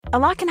A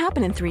lot can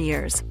happen in 3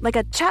 years, like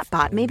a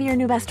chatbot may be your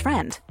new best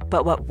friend.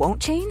 But what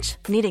won't change?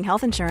 Needing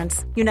health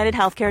insurance. United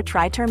Healthcare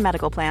Tri-Term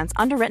Medical Plans,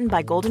 underwritten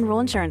by Golden Rule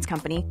Insurance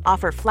Company,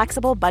 offer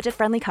flexible,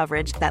 budget-friendly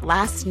coverage that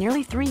lasts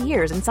nearly 3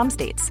 years in some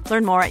states.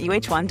 Learn more at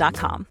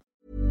uh1.com.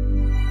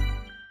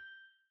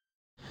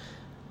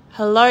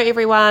 Hello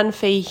everyone,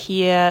 Fee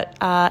here.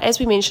 As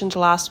we mentioned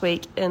last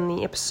week in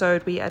the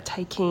episode, we are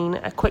taking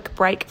a quick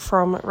break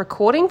from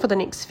recording for the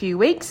next few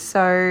weeks.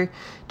 So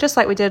just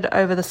like we did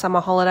over the summer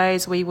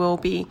holidays, we will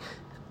be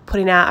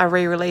putting out a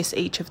re-release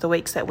each of the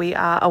weeks that we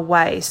are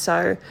away.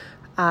 So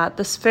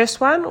this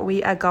first one,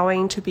 we are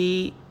going to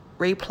be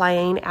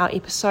replaying our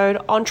episode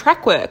on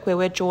Trackwork, where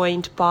we're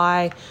joined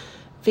by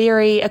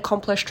very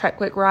accomplished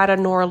Trackwork rider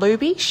Nora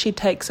Luby. She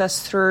takes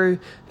us through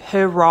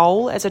her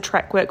role as a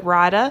Trackwork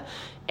rider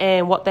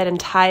and what that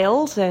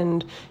entails,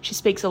 and she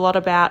speaks a lot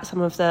about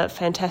some of the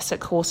fantastic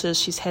courses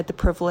she's had the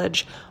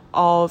privilege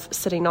of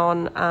sitting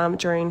on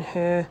during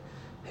her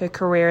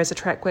career as a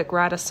Trackwork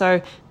rider.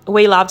 So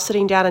we loved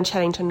sitting down and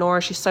chatting to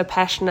Nora. She's so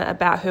passionate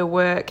about her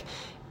work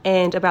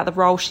and about the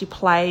role she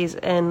plays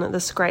in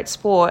this great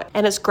sport,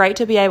 and it's great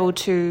to be able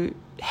to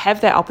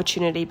have that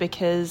opportunity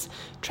because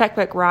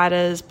Trackwork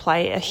riders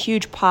play a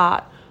huge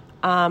part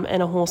in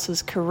a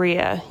horse's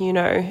career. You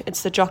know,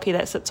 it's the jockey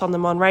that sits on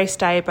them on race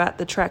day, but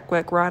the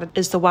Trackwork rider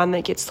is the one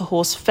that gets the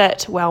horse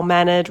fit,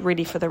 well-mannered,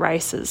 ready for the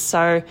races.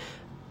 So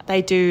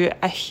they do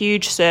a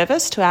huge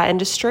service to our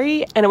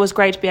industry, and it was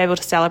great to be able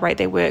to celebrate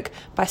their work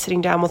by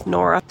sitting down with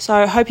Nora. So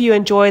I hope you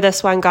enjoy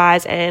this one,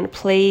 guys, and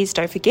please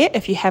don't forget,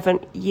 if you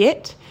haven't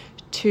yet,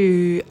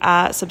 to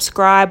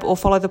subscribe or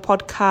follow the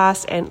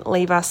podcast and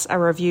leave us a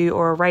review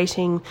or a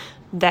rating.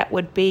 That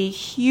would be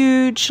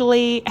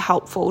hugely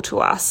helpful to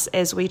us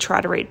as we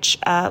try to reach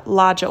a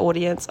larger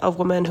audience of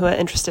women who are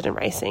interested in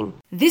racing.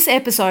 This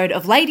episode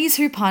of Ladies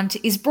Who Punt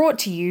is brought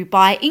to you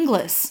by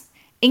Inglis.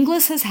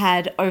 Inglis has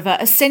had over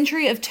a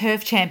century of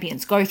turf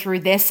champions go through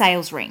their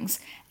sales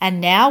rings,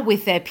 and now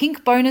with their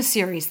Pink Bonus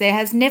series, there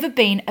has never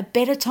been a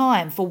better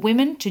time for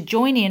women to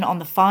join in on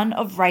the fun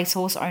of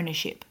racehorse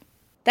ownership.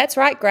 That's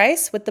right,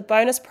 Grace. With the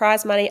bonus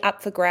prize money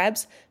up for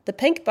grabs, the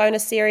Pink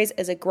Bonus Series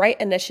is a great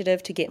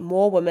initiative to get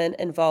more women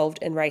involved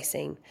in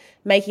racing,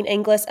 making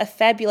Inglis a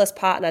fabulous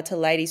partner to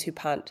Ladies Who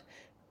Punt.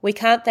 We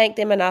can't thank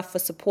them enough for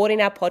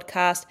supporting our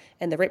podcast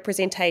and the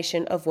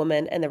representation of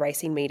women in the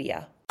racing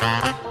media.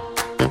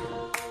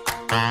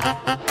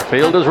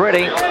 Field is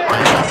ready.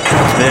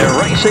 They're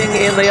racing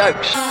in the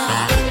Oaks.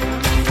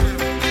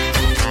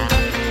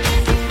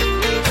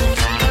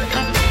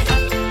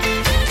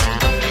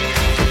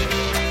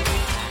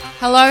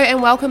 Hello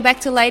and welcome back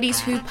to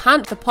Ladies Who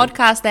Punt, the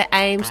podcast that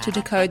aims to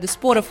decode the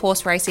sport of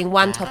horse racing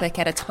one topic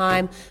at a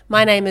time.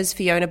 My name is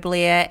Fiona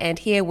Blair and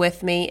here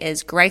with me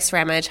is Grace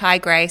Ramage. Hi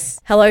Grace.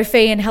 Hello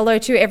Fee, and hello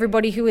to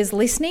everybody who is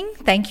listening.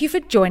 Thank you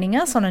for joining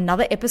us on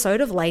another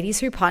episode of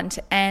Ladies Who Punt,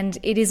 and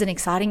it is an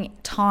exciting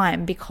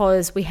time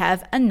because we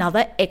have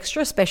another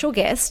extra special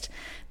guest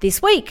this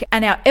week,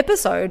 and our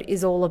episode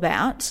is all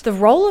about the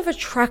role of a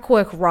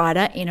Trackwork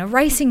rider in a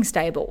racing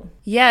stable.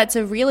 Yeah, it's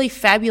a really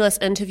fabulous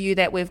interview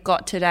that we've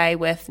got today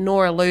with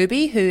Nora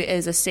Luby, who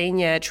is a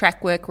senior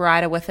Trackwork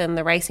rider within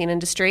the racing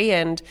industry,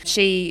 and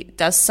she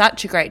does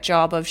such a great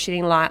job of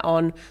shedding light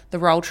on the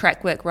role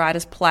Trackwork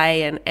riders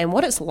play and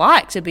what it's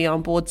like to be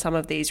on board some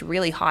of these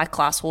really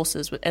high-class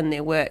horses in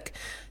their work.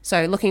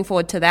 So looking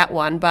forward to that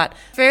one. But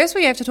first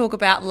we have to talk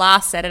about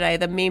last Saturday,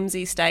 the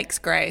Memsie Stakes,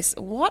 Grace.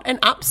 What an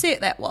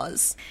upset that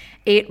was.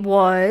 It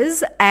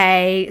was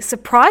a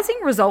surprising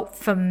result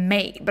for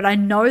me, but I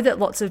know that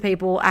lots of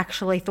people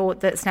actually thought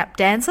that Snap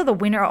Dancer, the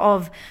winner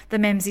of the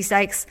Memsie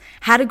Stakes,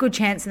 had a good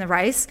chance in the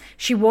race.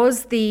 She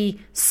was the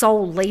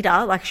sole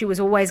leader, like she was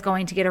always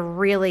going to get a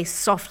really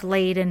soft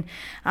lead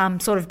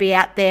and sort of be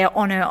out there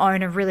on her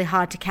own and really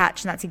hard to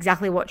catch, and that's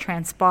exactly what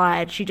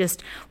transpired. She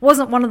just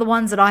wasn't one of the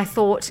ones that I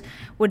thought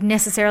would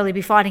necessarily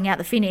be fighting out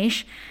the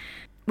finish.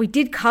 We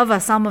did cover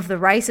some of the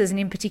races, and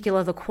in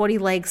particular the quaddie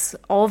legs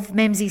of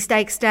Memsie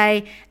Stakes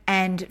Day.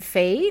 And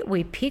Fee,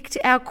 we picked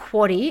our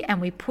quaddie and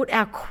we put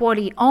our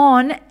quaddie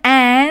on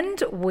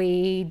and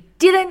we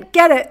didn't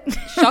get it.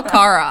 Shock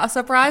horror.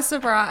 Surprise,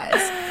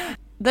 surprise.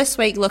 This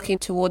week, looking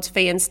towards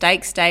Fee and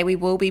Stakes Day, we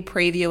will be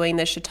previewing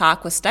the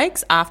Chautauqua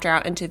Stakes after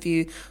our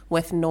interview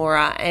with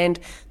Nora. And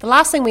the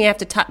last thing we have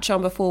to touch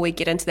on before we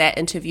get into that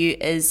interview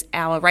is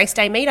our race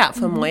day meetup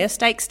for Moya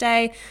Stakes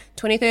Day,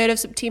 23rd of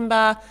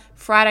September,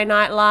 Friday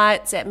night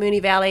lights at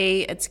Moonee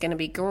Valley. It's going to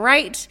be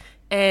great.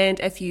 And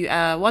if you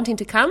are wanting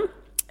to come,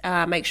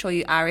 make sure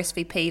you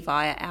RSVP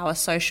via our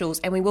socials,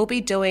 and we will be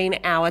doing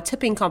our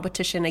tipping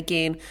competition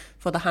again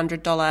for the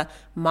 $100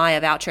 Maya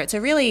voucher. It's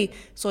a really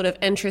sort of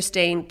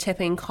interesting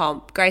tipping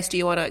comp. Grace, do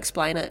you want to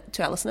explain it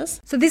to our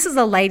listeners? So this is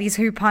a Ladies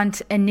Who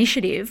Punt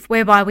initiative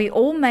whereby we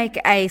all make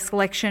a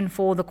selection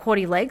for the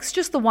quaddie legs,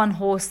 just the one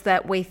horse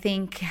that we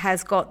think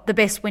has got the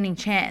best winning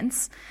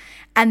chance.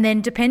 And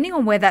then depending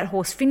on where that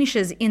horse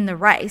finishes in the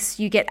race,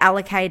 you get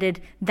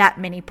allocated that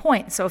many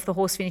points. So if the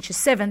horse finishes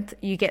 7th,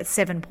 you get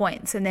 7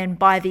 points. And then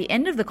by the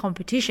end of the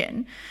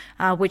competition,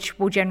 which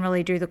we'll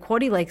generally do the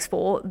quaddy legs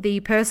for, the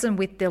person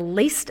with the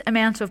least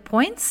amount of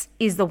points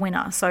is the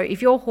winner. So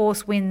if your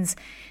horse wins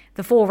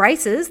the 4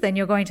 races, then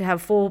you're going to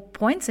have 4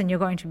 points and you're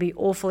going to be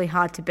awfully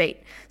hard to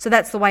beat. So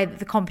that's the way that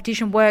the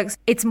competition works.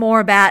 It's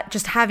more about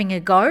just having a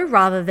go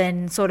rather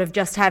than sort of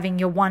just having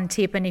your one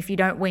tip, and if you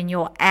don't win,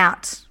 you're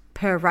out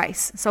per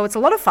race. So it's a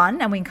lot of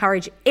fun and we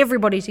encourage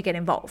everybody to get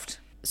involved.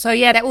 So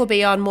yeah, that will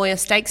be on Moya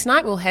Stakes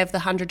night. We'll have the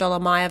 $100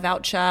 Maya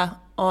voucher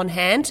on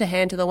hand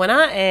to the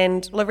winner,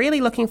 and we're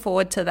really looking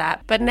forward to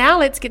that. But now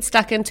let's get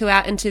stuck into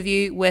our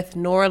interview with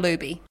Nora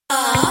Luby.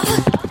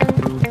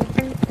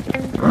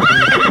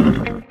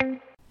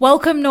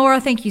 Welcome,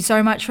 Nora. Thank you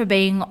so much for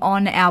being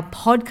on our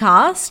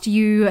podcast.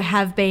 You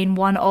have been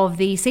one of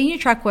the senior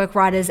track work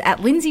riders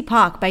at Lindsay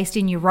Park, based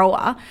in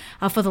Euroa,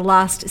 for the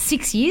last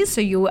 6 years. So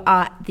you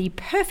are the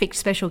perfect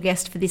special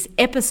guest for this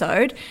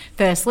episode.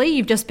 Firstly,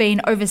 you've just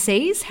been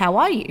overseas. How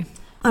are you?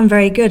 I'm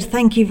very good.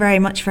 Thank you very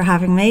much for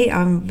having me.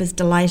 I was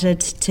delighted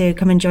to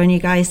come and join you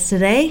guys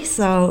today.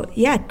 So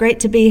yeah,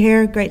 great to be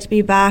here. Great to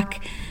be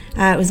back.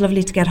 It was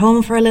lovely to get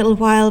home for a little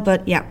while,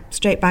 but yeah,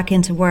 straight back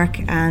into work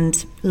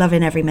and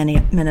loving every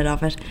minute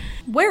of it.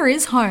 Where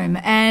is home?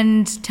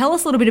 And tell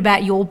us a little bit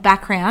about your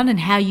background and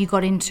how you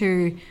got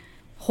into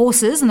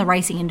horses and the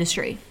racing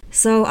industry.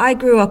 So I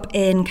grew up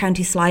in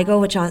County Sligo,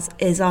 which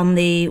is on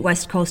the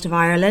west coast of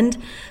Ireland.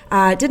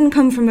 Didn't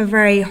come from a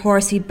very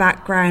horsey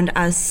background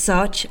as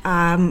such.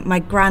 My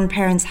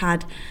grandparents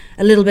had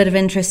a little bit of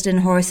interest in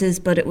horses,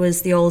 but it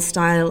was the old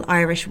style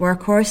Irish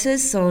workhorses,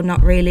 so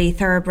not really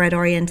thoroughbred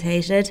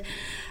orientated.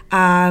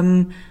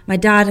 My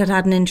dad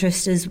had an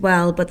interest as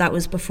well, but that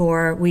was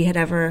before we had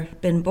ever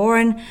been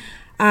born.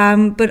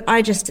 But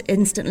I just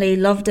instantly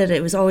loved it.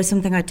 It was always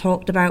something I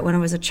talked about when I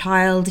was a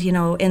child, you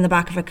know, in the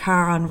back of a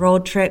car on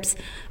road trips.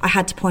 I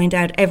had to point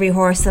out every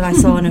horse that I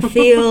saw in a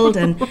field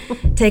and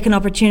take an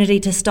opportunity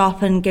to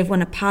stop and give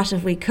one a pat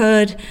if we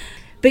could.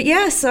 But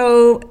yeah,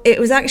 so it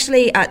was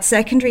actually at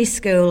secondary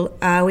school,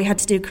 we had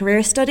to do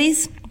career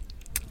studies,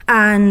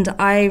 and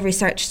I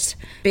researched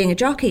being a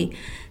jockey.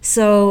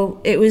 So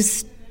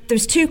there's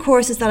 2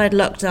 courses that I'd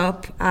looked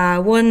up.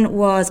 One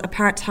was a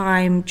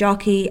part-time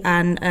jockey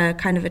and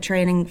kind of a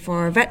training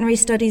for veterinary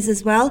studies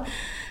as well.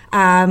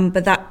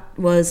 But that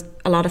was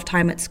a lot of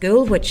time at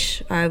school,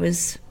 which I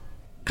was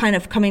kind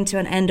of coming to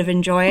an end of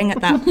enjoying at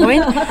that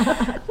point.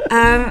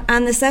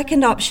 And the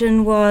second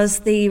option was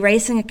the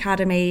Racing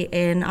Academy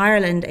in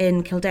Ireland,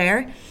 in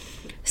Kildare.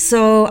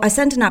 So I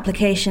sent an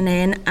application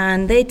in,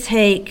 and they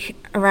take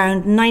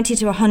around 90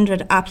 to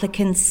 100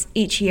 applicants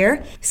each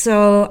year.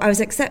 So I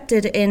was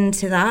accepted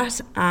into that,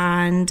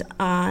 and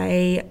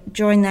I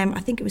joined them,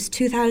 I think it was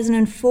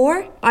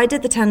 2004. I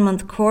did the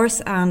 10-month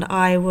course, and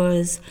I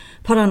was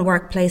put on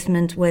work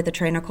placement with a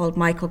trainer called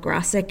Michael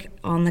Grassick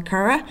on the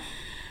Curragh.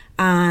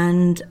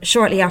 And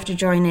shortly after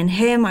joining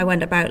him, I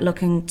went about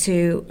looking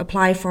to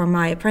apply for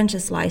my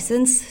apprentice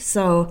licence.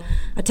 So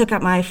I took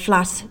out my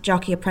flat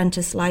jockey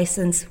apprentice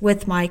licence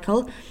with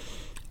Michael,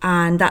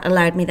 and that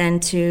allowed me then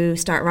to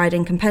start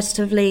riding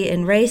competitively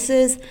in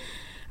races.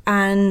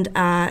 And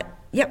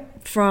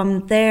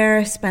from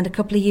there, spent a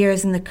couple of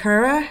years in the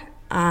Curragh.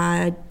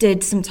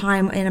 Did some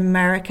time in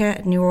America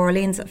at New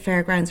Orleans at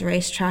Fairgrounds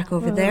Racetrack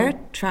over there,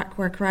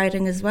 Trackwork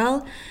riding as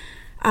well,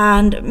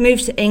 and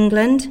moved to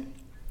England.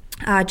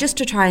 Just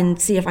to try and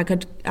see if I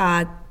could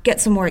get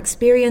some more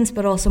experience,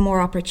 but also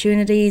more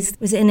opportunities.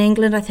 Was in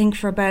England, I think,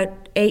 for about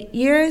 8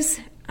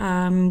 years.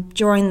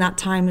 During that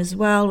time as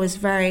well, was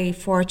very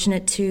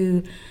fortunate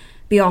to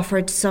be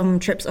offered some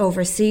trips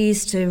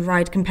overseas to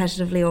ride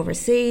competitively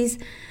overseas.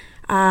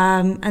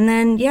 And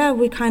then,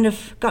 we kind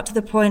of got to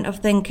the point of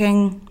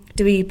thinking,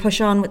 do we push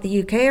on with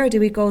the UK or do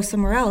we go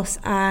somewhere else?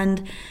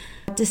 And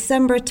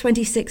December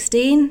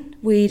 2016,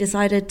 we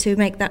decided to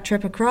make that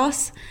trip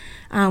across.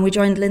 We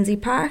joined Lindsay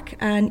Park,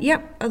 and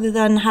other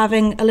than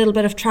having a little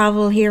bit of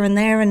travel here and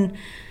there and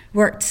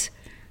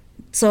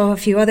saw a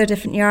few other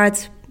different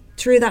yards,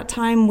 through that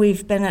time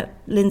we've been at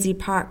Lindsay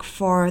Park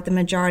for the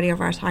majority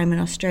of our time in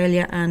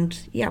Australia,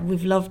 and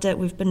we've loved it.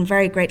 We've been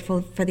very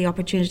grateful for the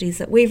opportunities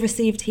that we've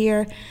received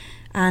here,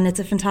 and it's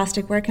a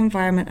fantastic work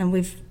environment, and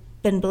we've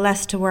been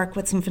blessed to work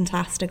with some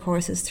fantastic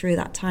horses through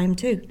that time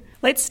too.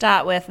 Let's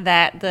start with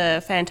that.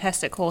 The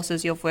fantastic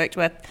horses you've worked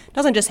with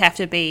doesn't just have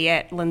to be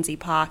at Lindsay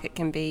Park. It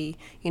can be,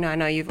 I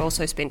know you've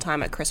also spent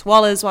time at Chris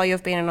Waller's while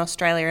you've been in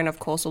Australia, and of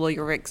course all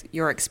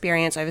your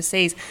experience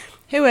overseas.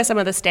 Who are some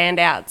of the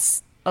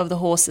standouts of the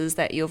horses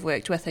that you've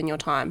worked with in your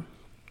time?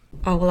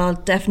 Oh, well, I'll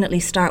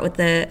definitely start with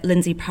the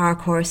Lindsay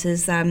Park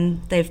horses.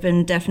 They've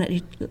been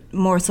definitely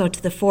more so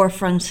to the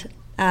forefront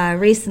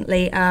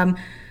recently.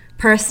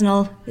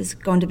 Personal is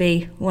going to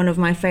be one of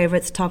my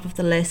favourites, top of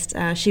the list.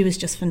 She was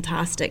just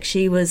fantastic.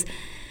 She was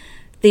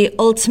the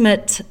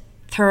ultimate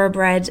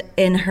thoroughbred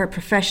in her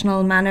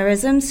professional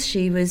mannerisms.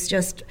 She was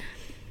just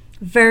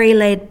very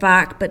laid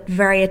back but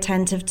very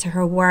attentive to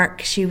her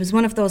work. She was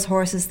one of those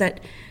horses that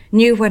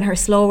knew when her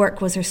slow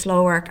work was her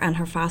slow work and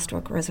her fast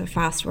work was her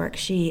fast work.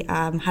 She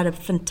had a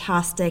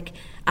fantastic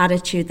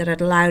attitude that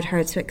had allowed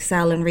her to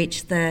excel and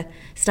reach the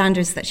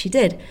standards that she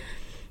did.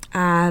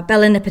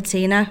 Bella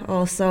Nipotina,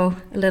 also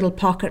a little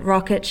pocket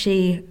rocket.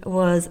 She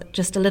was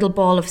just a little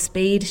ball of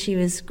speed. She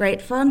was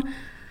great fun.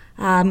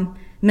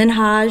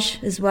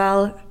 Minhaj as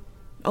well,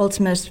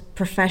 ultimate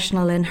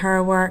professional in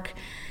her work.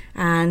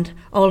 And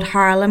old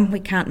Harlem, we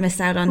can't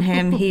miss out on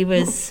him. He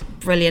was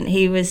brilliant.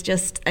 He was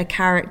just a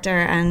character,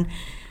 and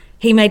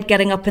he made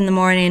getting up in the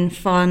morning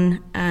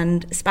fun.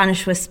 And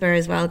Spanish Whisper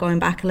as well, going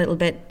back a little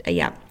bit.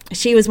 Yeah,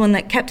 she was one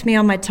that kept me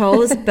on my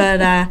toes,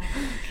 but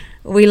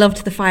we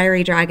loved the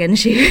fiery dragon.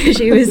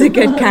 She was a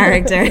good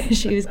character.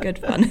 She was good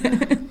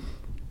fun.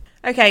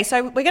 Okay,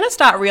 so we're going to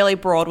start really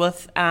broad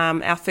with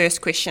our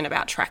first question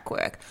about track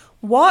work.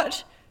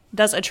 What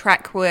does a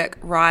track work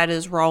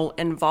rider's role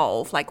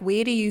involve? Like,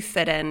 where do you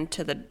fit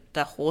into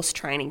the horse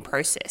training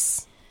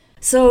process?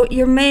 So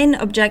your main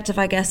objective,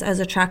 I guess, as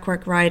a track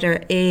work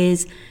rider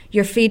is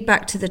your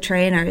feedback to the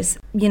trainers.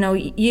 You know,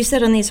 you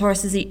sit on these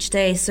horses each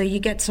day, so you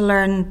get to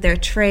learn their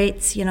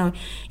traits, you know,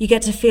 you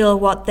get to feel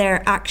what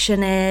their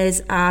action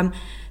is,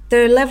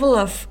 their level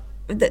of,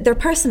 their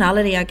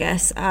personality, I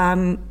guess,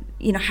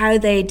 you know, how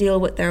they deal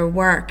with their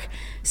work.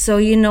 So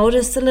you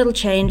notice the little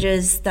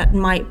changes that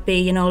might be,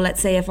 you know,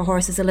 let's say if a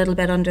horse is a little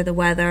bit under the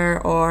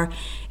weather, or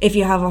if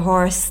you have a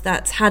horse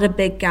that's had a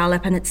big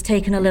gallop and it's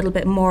taken a little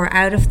bit more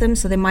out of them,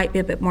 so they might be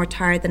a bit more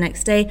tired the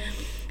next day.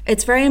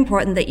 It's very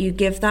important that you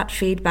give that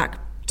feedback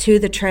to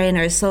the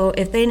trainers. So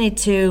if they need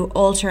to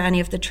alter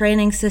any of the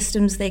training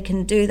systems, they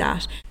can do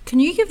that. Can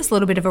you give us a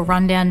little bit of a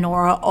rundown,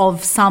 Nora,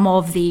 of some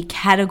of the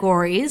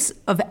categories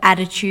of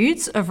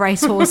attitudes of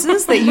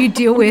racehorses that you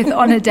deal with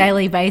on a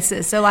daily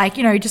basis? So, like,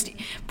 you know, just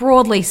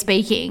broadly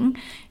speaking,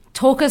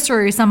 talk us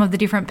through some of the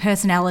different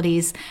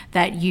personalities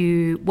that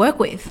you work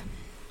with.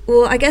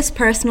 Well, I guess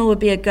Personal would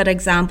be a good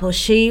example.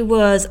 She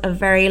was a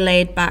very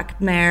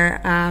laid-back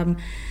mare.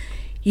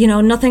 You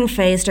know, nothing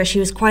fazed her. She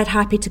was quite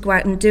happy to go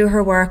out and do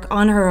her work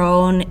on her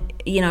own.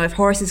 You know, if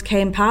horses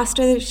came past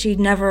her, she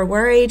never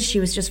worried. She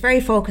was just very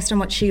focused on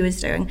what she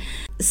was doing.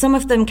 Some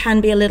of them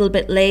can be a little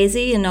bit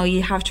lazy. You know,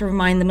 you have to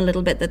remind them a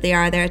little bit that they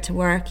are there to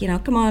work. You know,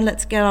 come on,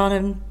 let's get on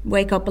and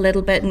wake up a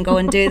little bit and go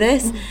and do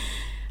this.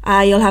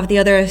 You'll have the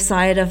other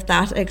side of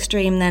that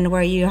extreme then,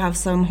 where you have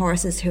some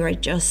horses who are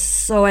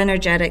just so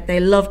energetic. They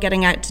love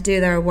getting out to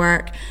do their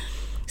work.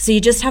 So you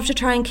just have to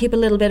try and keep a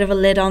little bit of a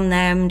lid on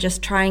them,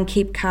 just try and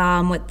keep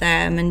calm with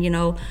them and, you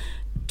know,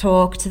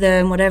 talk to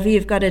them, whatever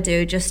you've got to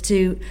do, just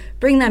to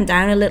bring them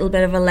down a little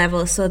bit of a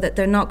level so that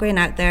they're not going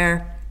out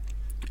there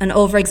and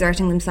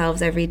overexerting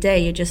themselves every day.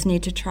 You just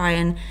need to try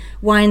and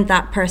wind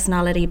that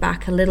personality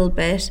back a little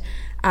bit,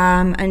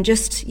 and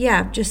just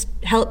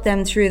help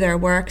them through their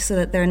work so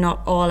that they're not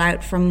all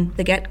out from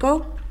the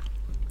get-go.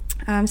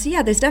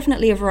 So there's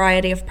definitely a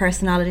variety of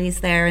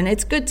personalities there, and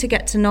it's good to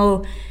get to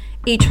know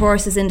each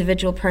horse's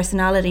individual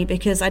personality,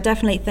 because I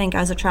definitely think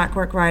as a track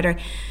work rider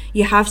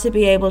you have to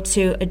be able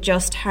to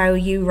adjust how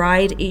you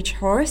ride each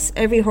horse.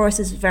 Every horse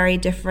is very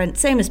different,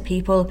 same as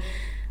people,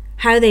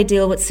 how they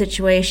deal with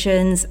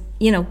situations,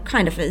 you know,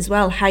 kind of as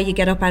well how you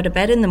get up out of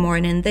bed in the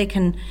morning. They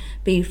can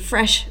be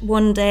fresh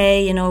one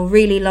day, you know,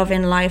 really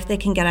loving life. They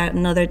can get out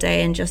another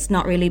day and just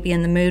not really be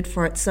in the mood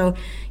for it. So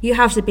you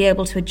have to be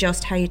able to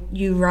adjust how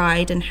you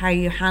ride and how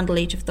you handle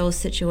each of those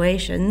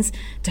situations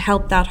to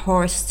help that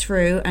horse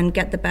through and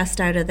get the best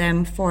out of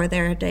them for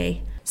their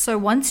day. So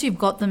once you've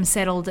got them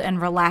settled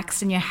and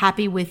relaxed and you're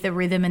happy with the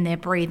rhythm and their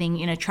breathing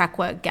in a track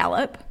work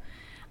gallop,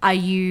 are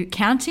you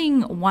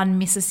counting 1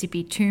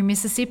 Mississippi, 2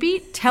 Mississippi?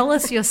 Tell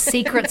us your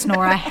secrets,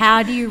 Nora.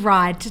 How do you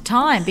ride to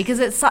time? Because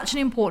it's such an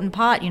important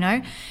part, you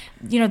know.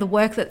 You know, the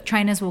work that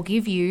trainers will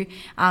give you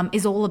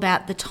is all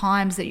about the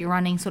times that you're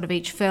running sort of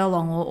each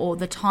furlong, or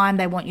the time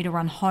they want you to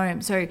run home.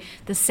 So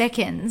the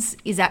seconds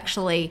is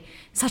actually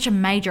such a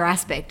major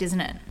aspect, isn't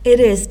it? It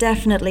is,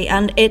 definitely.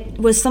 And it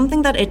was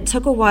something that it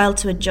took a while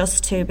to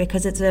adjust to,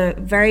 because it's a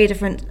very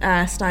different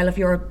style of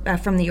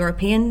from the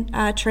European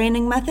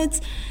training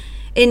methods.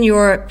 In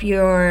Europe,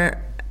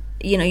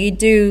 you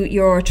do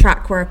your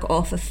track work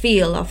off a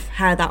feel of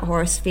how that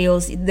horse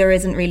feels. There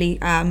isn't really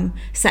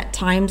set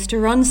times to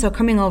run. So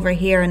coming over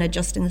here and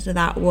adjusting to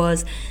that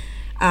was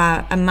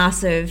a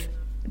massive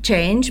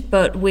change,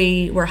 but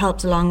we were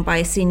helped along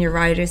by senior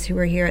riders who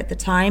were here at the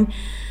time.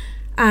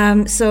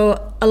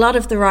 So a lot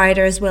of the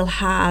riders will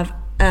have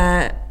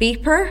a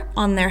beeper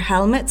on their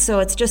helmet. So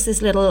it's just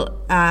this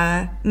little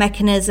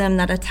mechanism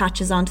that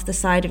attaches onto the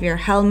side of your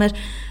helmet,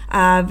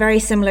 very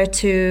similar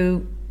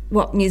to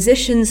what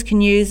musicians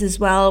can use as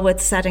well with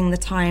setting the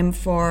time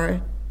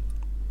for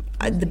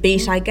the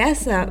beat, I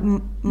guess,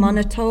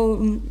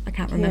 monotone. I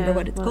can't remember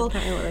what it's called. I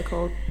can't remember what they're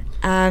called.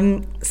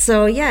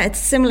 It's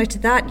similar to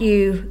that.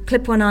 You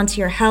clip one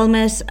onto your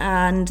helmet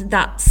and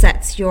that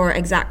sets your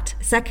exact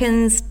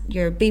seconds,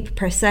 your beep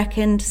per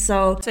second.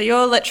 So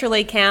you're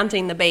literally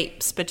counting the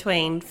beeps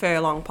between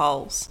furlong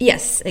poles?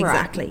 Yes,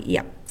 exactly. Right.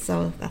 Yeah.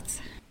 So that's...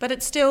 But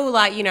it's still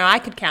like, you know, I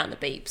could count the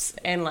beeps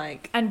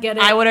and get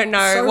it I wouldn't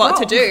know so what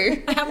wrong. to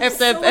do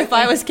if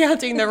I was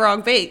counting the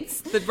wrong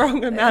beeps, the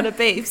wrong amount of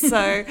beeps.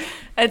 So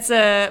it's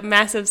a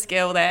massive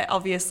skill that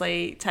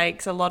obviously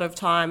takes a lot of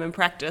time and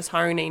practice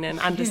honing and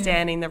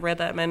understanding the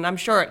rhythm. And I'm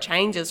sure it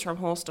changes from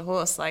horse to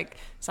horse. Like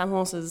some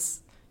horses,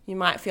 you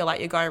might feel like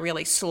you're going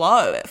really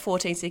slow at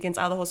 14 seconds.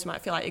 Other horses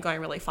might feel like you're going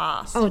really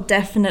fast. Oh,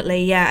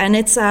 definitely, yeah. And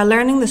it's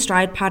learning the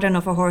stride pattern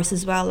of a horse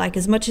as well. Like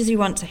as much as you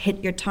want to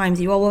hit your times,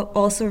 you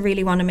also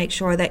really want to make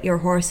sure that your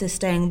horse is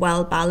staying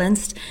well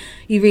balanced.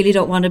 You really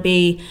don't want to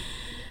be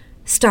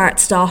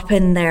start-stop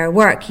in their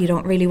work. You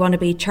don't really want to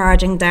be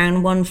charging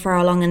down one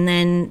furlong and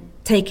then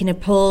taking a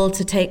pull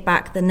to take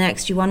back the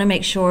next. You want to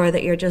make sure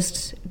that you're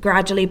just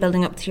gradually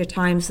building up to your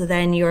time, so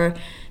then you're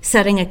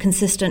setting a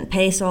consistent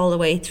pace all the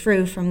way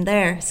through from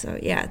there. So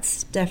yeah,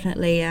 it's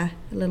definitely a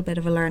little bit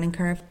of a learning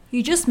curve.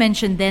 You just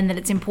mentioned then that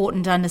it's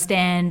important to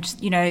understand,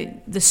 you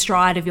know, the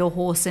stride of your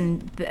horse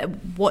and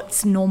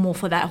what's normal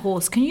for that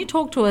horse. Can you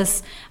talk to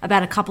us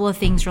about a couple of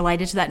things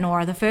related to that,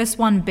 Nora? The first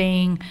one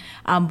being,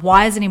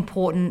 why is it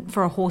important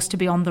for a horse to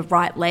be on the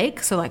right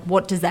leg? So like,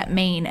 what does that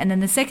mean? And then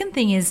the second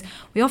thing is,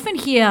 we often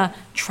hear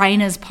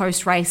trainers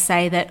post-race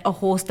say that a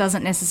horse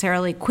doesn't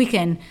necessarily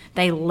quicken,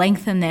 they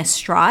lengthen their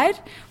stride.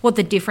 What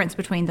the difference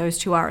between those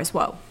two are as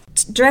well.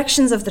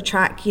 Directions of the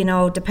track, you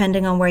know,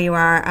 depending on where you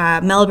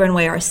are, Melbourne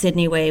Way or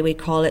Sydney Way we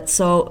call it.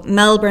 So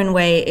Melbourne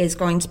Way is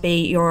going to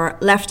be your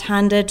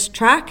left-handed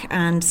track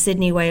and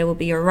Sydney Way will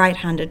be your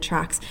right-handed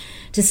tracks.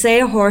 To say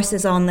a horse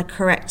is on the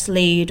correct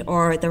lead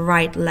or the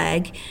right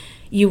leg,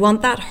 you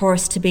want that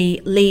horse to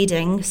be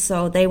leading,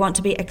 so they want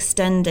to be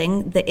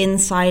extending the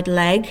inside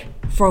leg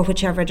for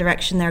whichever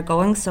direction they're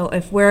going. So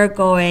if we're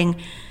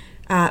going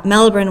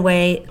Melbourne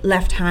Way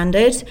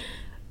left-handed,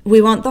 we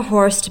want the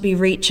horse to be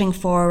reaching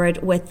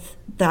forward with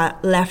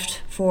that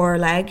left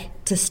foreleg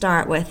to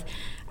start with.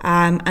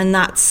 And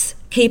that's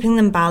keeping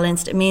them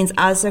balanced. It means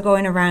as they're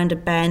going around a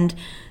bend,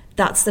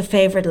 that's the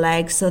favoured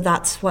leg, so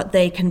that's what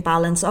they can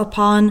balance up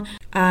on.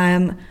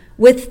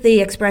 With the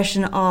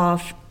expression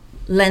of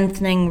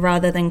lengthening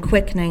rather than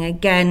quickening,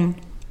 again,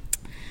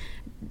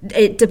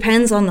 it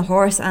depends on the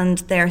horse and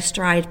their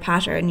stride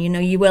pattern. You know,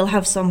 you will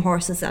have some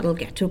horses that'll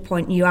get to a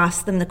point, you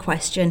ask them the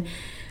question,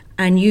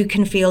 and you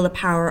can feel the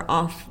power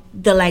of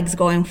the legs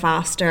going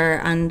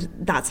faster, and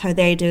that's how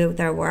they do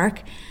their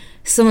work.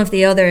 Some of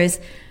the others,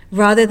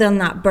 rather than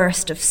that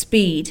burst of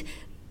speed,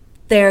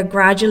 they're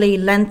gradually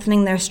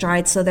lengthening their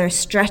stride, so they're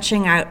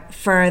stretching out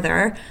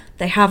further.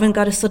 They haven't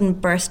got a sudden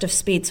burst of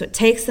speed, so it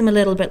takes them a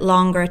little bit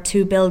longer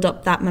to build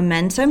up that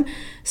momentum,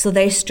 so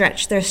they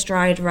stretch their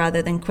stride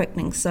rather than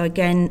quickening. So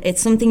again,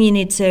 it's something you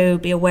need to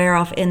be aware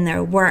of in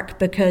their work,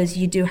 because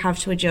you do have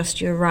to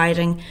adjust your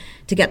riding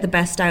to get the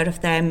best out of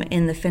them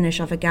in the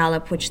finish of a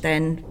gallop, which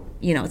then,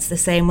 you know, it's the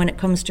same when it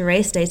comes to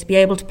race day. To be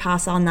able to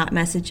pass on that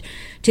message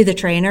to the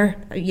trainer,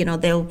 you know,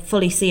 they'll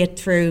fully see it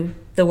through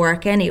the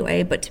work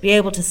anyway, but to be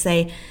able to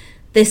say,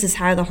 this is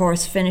how the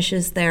horse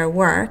finishes their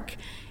work,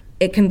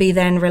 it can be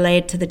then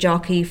relayed to the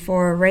jockey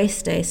for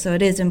race day. So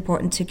it is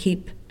important to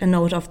keep a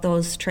note of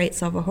those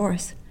traits of a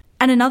horse.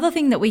 And another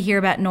thing that we hear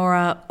about,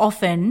 Nora,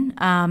 often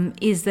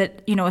is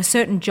that, you know, a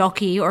certain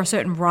jockey or a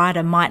certain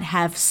rider might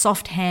have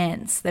soft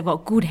hands. They've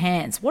got good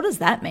hands. What does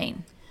that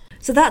mean?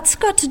 So that's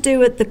got to do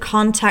with the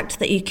contact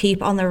that you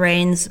keep on the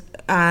reins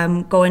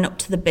going up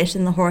to the bit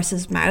in the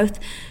horse's mouth.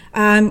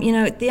 You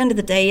know, at the end of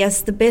the day,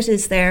 yes, the bit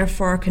is there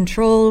for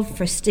control,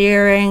 for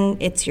steering.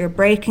 It's your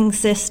braking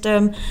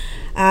system.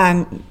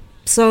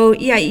 So,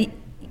 yeah,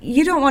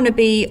 you don't want to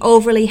be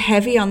overly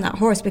heavy on that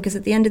horse, because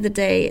at the end of the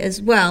day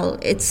as well,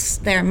 it's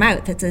their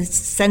mouth. It's a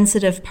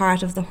sensitive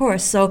part of the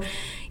horse. So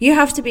you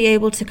have to be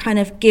able to kind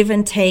of give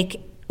and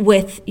take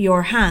with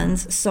your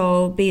hands.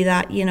 So be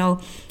that, you know,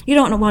 you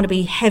don't want to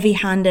be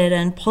heavy-handed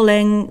and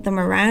pulling them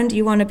around.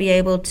 You want to be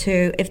able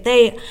to, if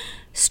they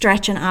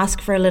stretch and ask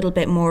for a little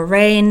bit more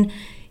rein,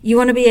 you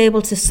want to be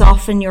able to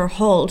soften your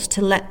hold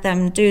to let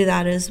them do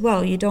that as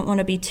well. You don't want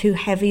to be too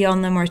heavy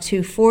on them or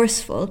too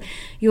forceful.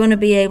 You want to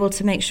be able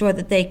to make sure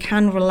that they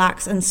can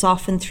relax and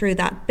soften through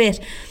that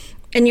bit.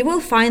 And you will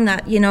find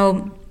that, you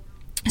know,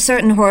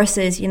 certain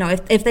horses, you know,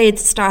 if they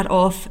start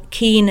off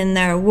keen in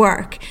their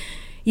work,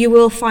 you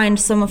will find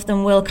some of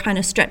them will kind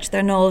of stretch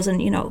their nose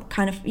and,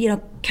 kind of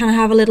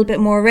have a little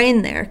bit more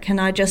rein there. Can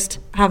I just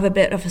have a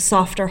bit of a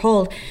softer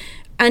hold?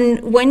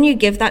 And when you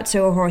give that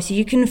to a horse,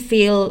 you can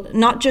feel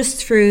not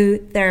just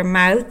through their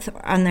mouth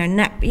and their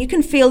neck, but you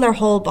can feel their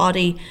whole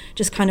body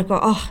just kind of go,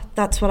 oh,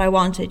 that's what I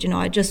wanted.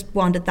 I just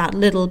wanted that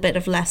little bit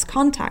of less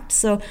contact.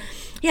 So,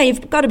 yeah,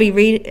 you've got to be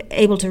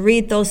able to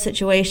read those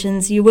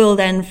situations. You will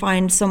then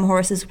find some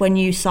horses, when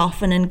you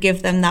soften and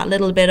give them that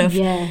little bit of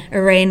a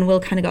rein,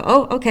 will kind of go,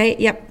 oh, okay,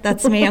 yep,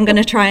 that's me. I'm going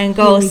to try and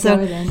go. So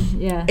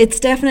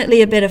it's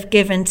definitely a bit of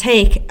give and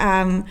take.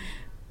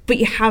 But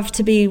you have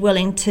to be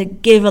willing to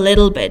give a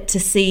little bit to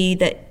see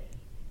that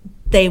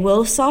they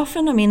will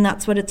soften. I mean,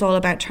 that's what it's all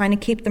about, trying to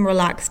keep them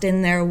relaxed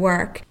in their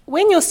work.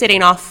 When you're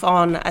setting off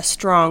on a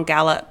strong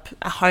gallop,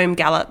 a home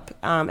gallop,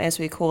 as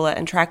we call it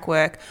in track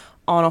work,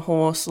 on a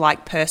horse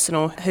like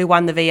Personal, who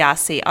won the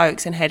VRC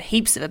Oaks and had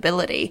heaps of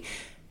ability.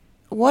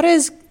 What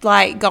is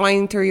like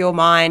going through your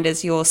mind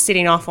as you're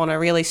setting off on a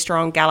really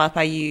strong gallop?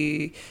 Are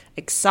you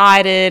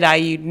excited? Are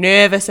you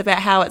nervous about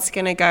how it's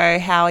going to go?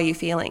 How are you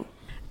feeling?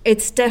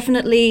 It's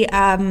definitely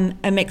a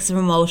mix of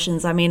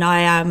emotions. I mean, I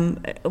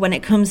am, when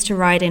it comes to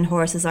riding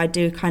horses, I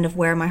do kind of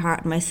wear my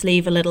heart on my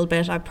sleeve a little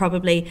bit. I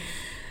probably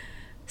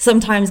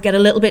sometimes get a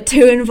little bit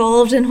too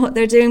involved in what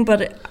they're doing,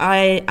 but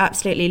I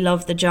absolutely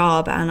love the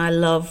job and I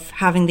love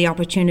having the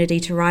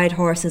opportunity to ride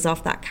horses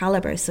off that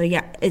caliber. So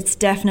yeah, it's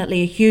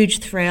definitely a huge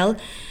thrill,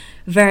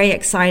 very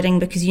exciting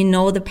because you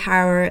know the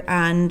power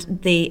and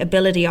the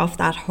ability of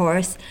that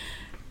horse.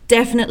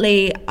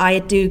 Definitely, I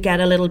do get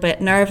a little bit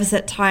nervous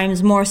at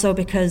times, more so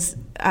because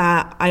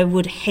I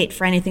would hate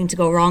for anything to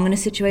go wrong in a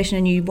situation,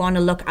 and you want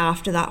to look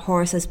after that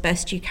horse as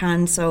best you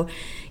can. So,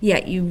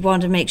 yeah, you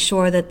want to make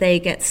sure that they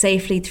get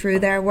safely through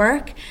their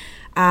work.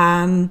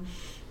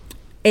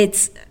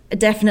 It's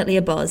definitely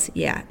a buzz,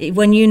 yeah.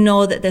 When you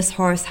know that this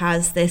horse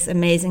has this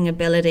amazing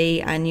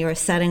ability and you're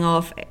setting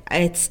off,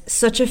 it's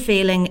such a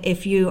feeling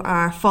if you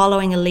are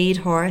following a lead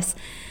horse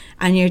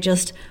and you're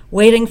just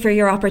waiting for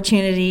your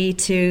opportunity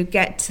to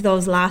get to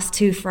those last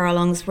 2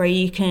 furlongs where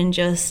you can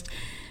just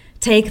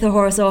take the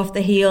horse off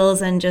the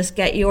heels and just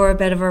get your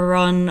bit of a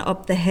run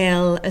up the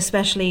hill,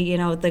 especially, you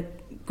know, the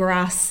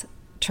grass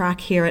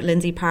track here at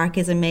Lindsay Park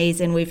is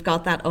amazing. We've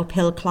got that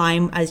uphill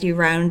climb as you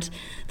round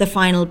the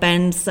final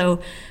bend. So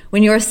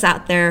when you're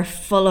sat there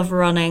full of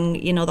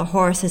running, you know, the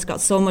horse has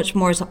got so much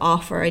more to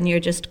offer and you're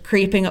just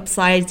creeping up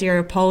sides your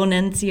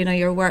opponents, you know,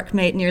 your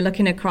workmate, and you're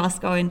looking across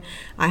going,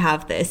 I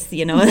have this,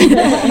 you know.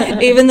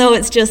 Even though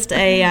it's just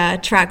a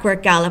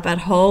Trackwork gallop at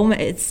home,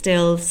 it's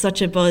still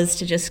such a buzz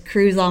to just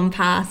cruise on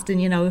past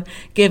and, you know,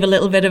 give a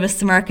little bit of a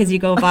smirk as you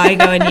go by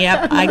going,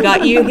 yep, I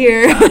got you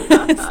here.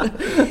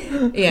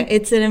 So, yeah,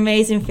 it's an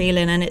amazing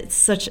feeling and it's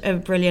such a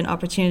brilliant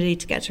opportunity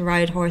to get to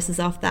ride horses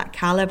off that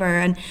caliber.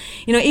 And,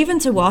 you know, even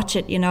to watch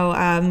it, you know,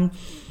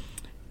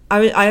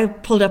 I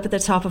pulled up at the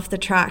top of the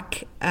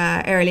track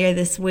earlier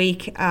this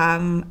week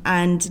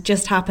and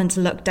just happened to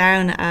look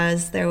down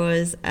as there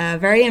was a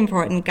very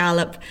important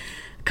gallop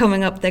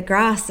coming up the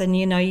grass, and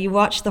you know, you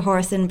watch the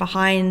horse in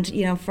behind,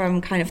 you know, from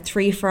kind of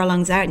 3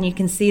 furlongs out, and you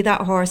can see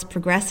that horse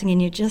progressing,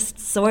 and you're just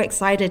so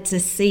excited to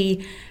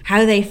see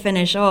how they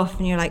finish off,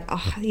 and you're like,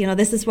 oh, you know,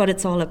 this is what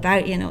it's all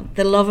about, you know,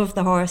 the love of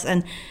the horse,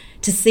 and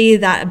to see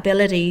that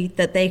ability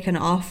that they can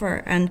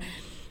offer, and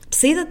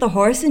see that the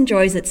horse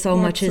enjoys it so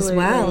much as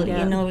well.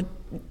 Yeah. You know,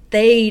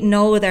 they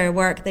know their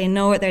work, they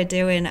know what they're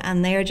doing,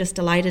 and they're just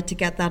delighted to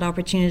get that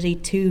opportunity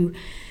to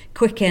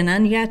quicken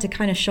and to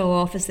kind of show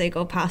off as they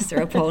go past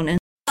their opponent.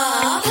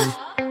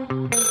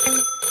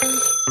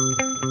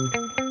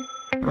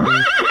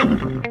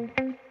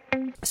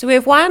 So we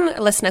have one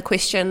listener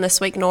question this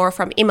week, Nora,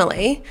 from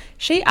Emily.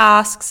 She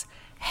asks,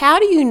 how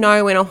do you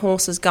know when a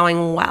horse is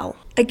going well?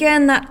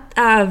 Again, that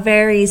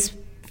varies,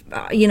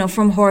 you know,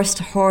 from horse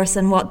to horse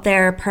and what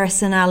their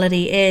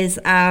personality is.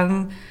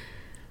 I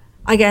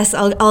guess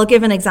I'll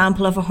give an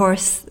example of a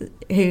horse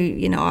who,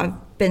 you know,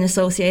 I've been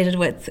associated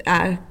with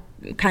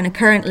kind of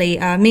currently,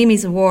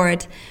 Mimi's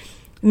Award.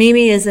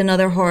 Mimi is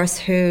another horse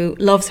who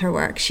loves her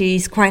work.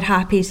 She's quite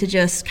happy to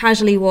just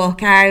casually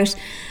walk out.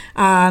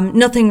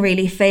 Nothing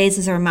really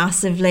phases her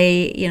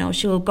massively. You know,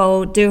 she'll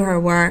go do her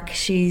work.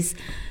 She's,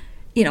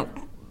 you know,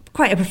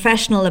 quite a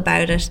professional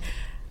about it.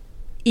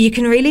 You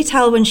can really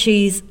tell when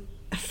she's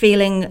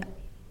feeling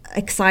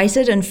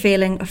excited and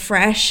feeling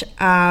fresh.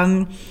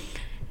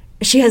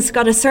 She has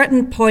got a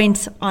certain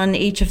point on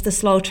each of the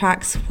slow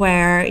tracks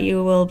where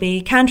you will be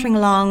cantering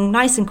along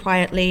nice and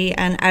quietly,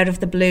 and out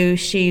of the blue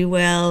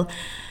she'll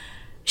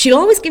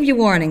always give you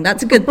warning.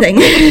 That's a good thing.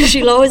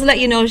 She'll always let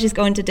you know she's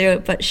going to do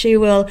it, but she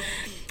will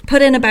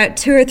put in about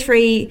 2 or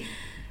 3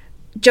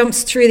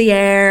 jumps through the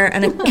air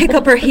and kick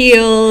up her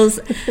heels,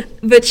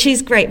 but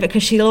she's great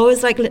because she'll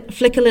always like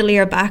flick a little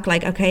ear back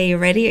like, okay, you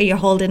ready? Are you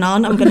holding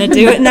on? I'm going to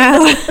do it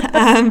now.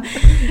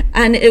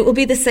 And it will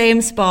be the same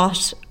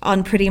spot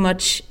on pretty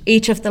much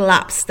each of the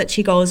laps that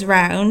she goes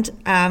round,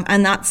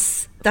 and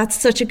that's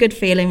such a good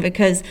feeling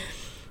because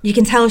you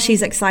can tell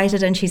she's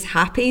excited and she's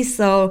happy.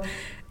 So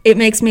it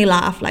makes me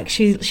laugh. Like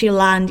she'll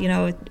land, you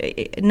know,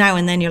 now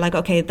and then you're like,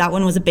 okay, that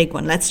one was a big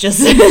one. Let's just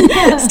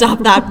stop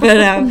that. But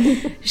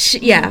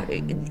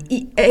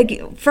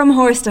from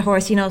horse to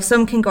horse, you know,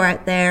 some can go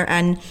out there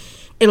and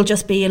it'll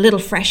just be a little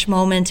fresh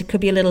moment. It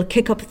could be a little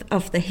kick up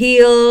of the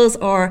heels,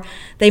 or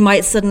they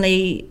might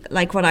suddenly,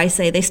 like what I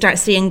say, they start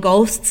seeing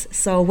ghosts.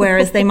 So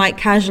whereas they might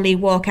casually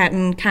walk out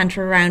and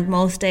canter around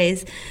most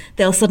days,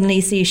 they'll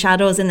suddenly see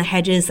shadows in the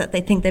hedges that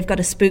they think they've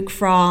got a spook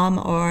from,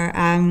 or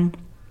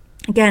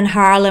again,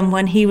 Harlem,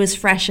 when he was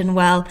fresh and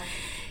well,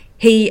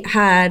 he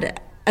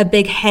had a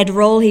big head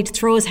roll. He'd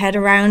throw his head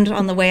around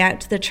on the way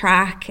out to the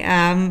track.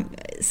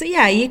 So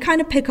yeah, you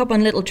kind of pick up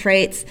on little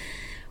traits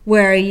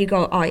where you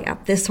go, oh yeah,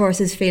 this horse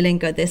is feeling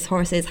good. This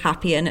horse is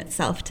happy in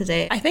itself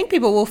today. I think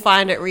people will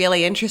find it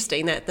really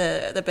interesting that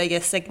the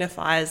biggest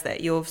signifiers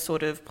that you've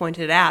sort of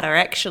pointed out are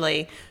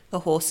actually the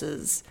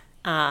horse's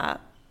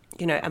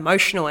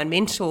emotional and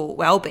mental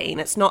well-being.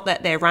 It's not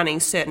that they're running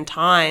certain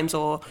times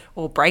or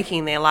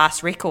breaking their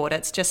last record.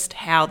 It's just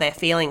how they're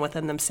feeling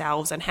within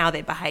themselves and how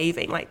they're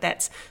behaving. Like,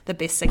 that's the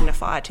best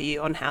signifier to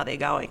you on how they're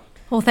going.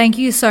 Well, thank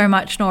you so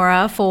much,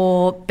 Nora,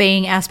 for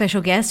being our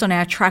special guest on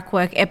our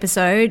Trackwork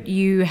episode.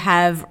 You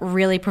have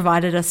really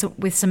provided us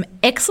with some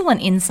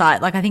excellent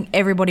insight. Like, I think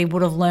everybody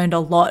would have learned a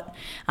lot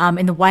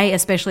in the way,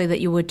 especially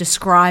that you were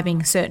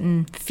describing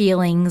certain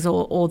feelings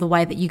or the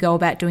way that you go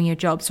about doing your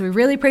job. So we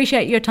really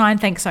appreciate your time.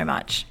 Thanks so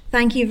much.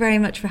 Thank you very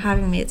much for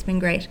having me. It's been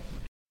great.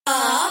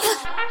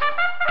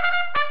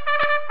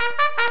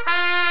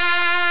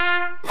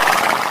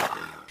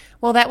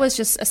 Well, that was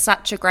just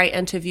such a great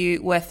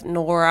interview with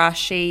Nora.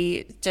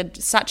 She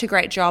did such a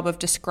great job of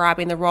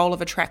describing the role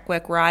of a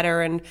trackwork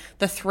rider and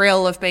the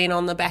thrill of being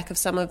on the back of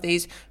some of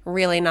these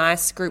really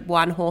nice Group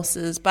 1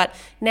 horses. But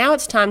now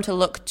it's time to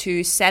look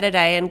to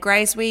Saturday. And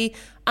Grace, we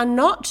are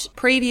not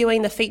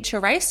previewing the feature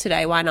race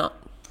today. Why not?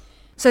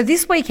 So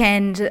this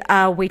weekend,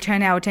 we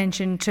turn our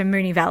attention to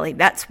Moonee Valley.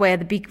 That's where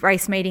the big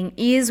race meeting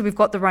is. We've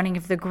got the running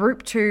of the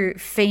Group 2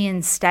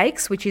 Feehan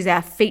Stakes, which is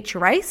our feature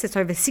race. It's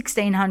over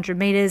 1,600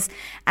 metres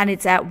and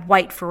it's at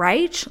weight for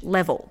age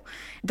level.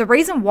 The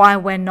reason why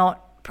we're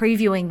not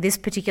previewing this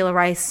particular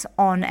race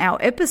on our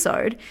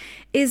episode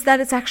is that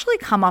it's actually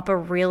come up a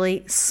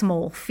really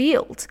small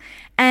field.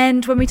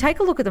 And when we take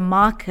a look at the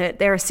market,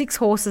 there are 6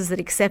 horses that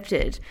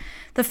accepted.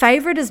 The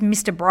favourite is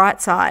Mr.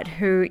 Brightside,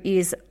 who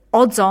is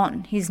odds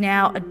on. He's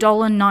now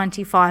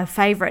 $1.95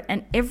 favourite,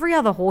 and every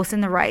other horse in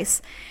the race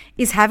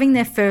is having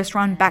their first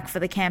run back for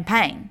the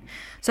campaign.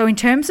 So in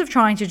terms of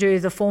trying to do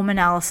the form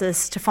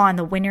analysis to find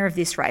the winner of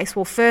this race,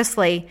 well,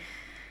 firstly,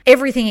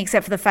 everything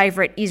except for the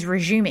favourite is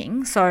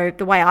resuming. So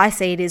the way I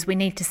see it is we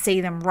need to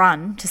see them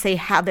run to see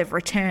how they've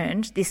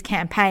returned this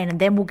campaign, and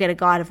then we'll get a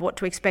guide of what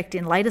to expect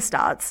in later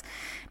starts.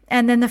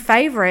 And then the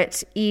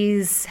favourite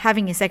is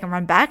having his second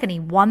run back, and he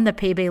won the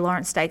PB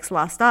Lawrence Stakes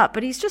last start,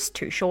 but he's just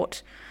too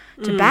short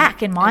to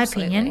back, in my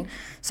opinion.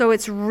 So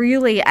it's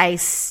really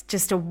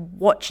just a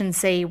watch and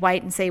see,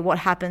 wait and see what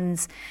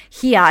happens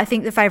here. I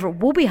think the favourite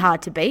will be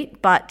hard to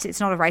beat, but it's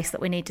not a race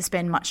that we need to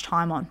spend much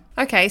time on.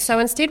 Okay, so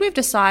instead we've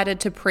decided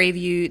to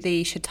preview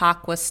the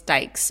Chautauqua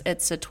Stakes.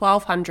 It's a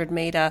 1,200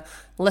 metre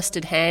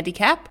listed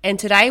handicap, and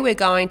today we're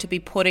going to be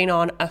putting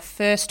on a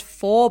first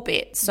 4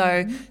 bet.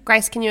 So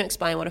Grace, can you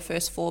explain what a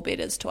first 4 bet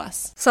is to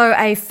us? So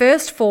a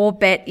first 4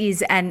 bet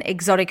is an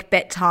exotic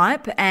bet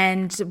type,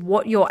 and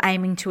what you're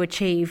aiming to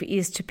achieve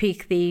is to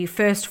pick the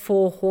first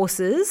 4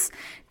 horses.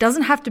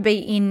 Doesn't have to be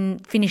in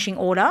finishing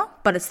order,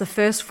 but it's the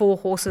first 4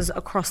 horses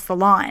across the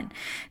line.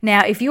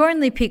 Now, if you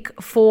only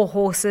pick 4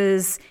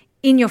 horses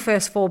in your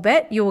first 4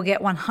 bet, you will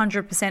get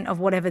 100% of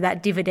whatever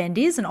that dividend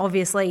is. And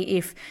obviously,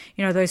 if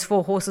those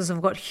 4 horses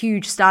have got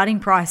huge starting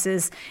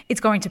prices, it's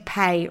going to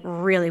pay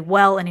really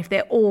well. And if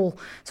they're all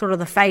sort of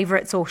the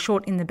favourites or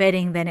short in the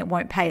betting, then it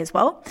won't pay as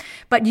well.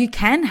 But you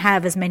can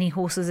have as many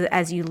horses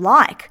as you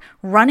like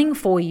running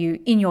for you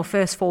in your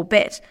first 4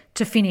 bet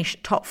to finish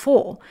top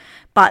 4.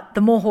 But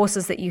the more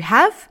horses that you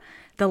have,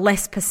 the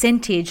less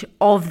percentage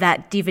of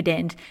that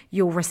dividend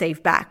you'll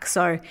receive back.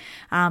 So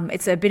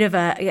it's a bit of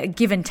a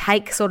give and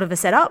take sort of a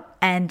setup,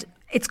 and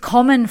it's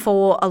common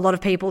for a lot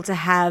of people to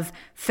have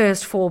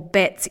first 4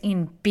 bets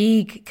in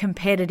big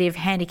competitive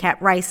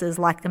handicap races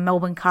like the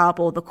Melbourne Cup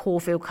or the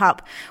Caulfield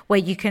Cup, where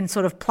you can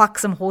sort of pluck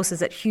some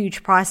horses at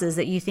huge prices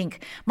that you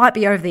think might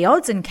be over the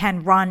odds and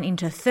can run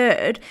into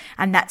third,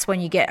 and that's when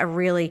you get a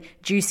really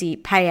juicy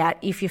payout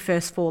if your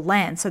first 4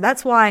 land. So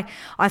that's why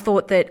I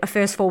thought that a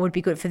first 4 would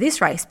be good for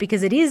this race,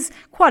 because it is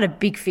quite a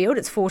big field.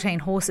 It's 14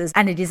 horses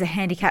and it is a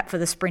handicap for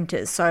the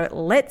sprinters. So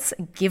let's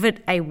give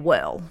it a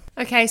whirl.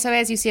 Okay, so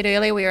as you said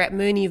earlier, we're at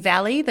Moonee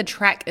Valley. The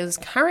track is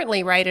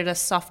currently rated a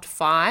soft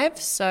 5,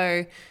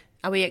 so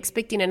are we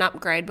expecting an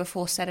upgrade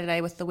before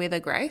Saturday with the weather,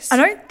 Grace? I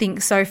don't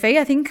think so, Fee.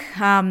 I think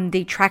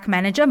the track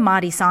manager,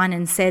 Marty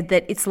Synan, said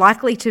that it's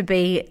likely to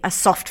be a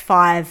soft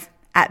 5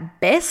 at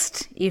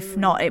best. If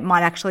not, it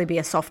might actually be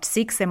a soft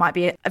 6. There might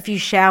be a few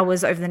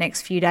showers over the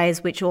next few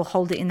days, which will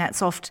hold it in that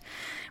soft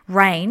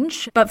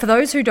range. But for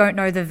those who don't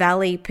know the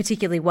valley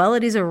particularly well,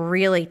 it is a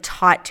really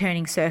tight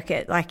turning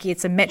circuit. Like,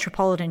 it's a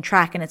metropolitan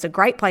track and it's a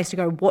great place to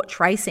go watch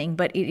racing,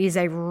 but it is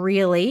a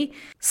really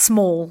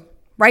small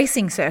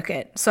racing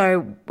circuit.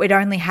 So it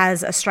only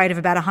has a straight of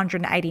about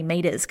 180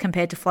 metres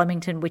compared to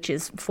Flemington, which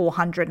is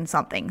 400 and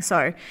something.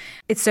 So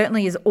it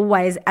certainly is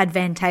always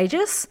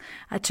advantageous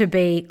to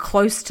be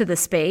close to the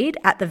speed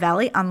at the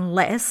valley,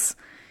 unless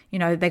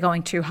they're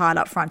going too hard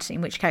up front, in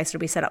which case it'll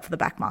be set up for the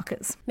back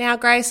markers. Now,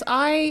 Grace,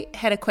 I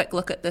had a quick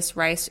look at this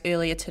race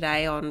earlier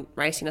today on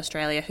Racing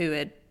Australia, who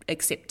had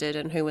accepted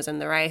and who was in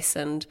the race,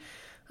 and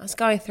I was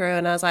going through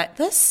and I was like,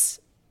 this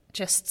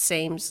just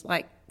seems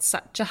like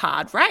such a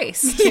hard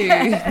race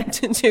to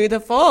do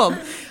the form.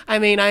 I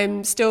mean,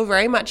 I'm still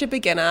very much a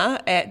beginner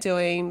at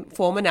doing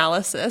form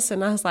analysis,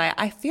 and I was like,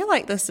 I feel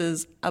like this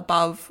is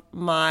above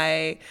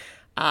my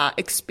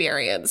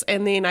experience.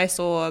 And then I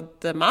saw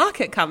the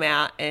market come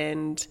out,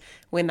 and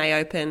when they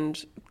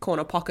opened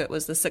Corner Pocket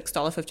was the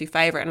 $6.50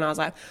 favourite, and I was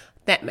like,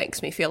 that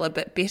makes me feel a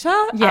bit better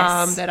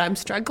that I'm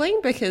struggling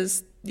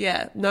because,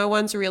 no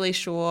one's really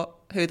sure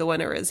who the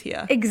winner is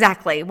here.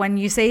 Exactly. When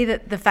you see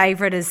that the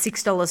favourite is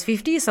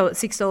 $6.50, so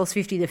it's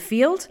 $6.50 the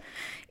field,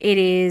 it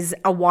is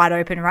a wide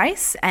open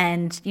race,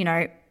 and,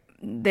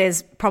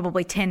 there's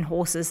probably 10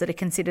 horses that are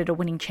considered a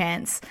winning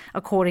chance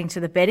according to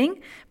the betting,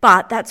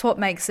 but that's what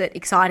makes it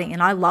exciting.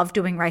 And I love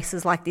doing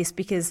races like this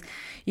because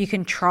you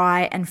can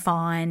try and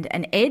find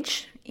an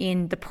edge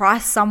in the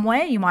price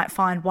somewhere. You might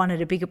find one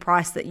at a bigger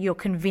price that you're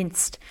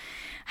convinced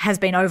has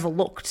been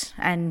overlooked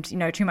and,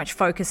 too much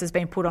focus has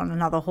been put on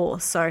another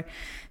horse. So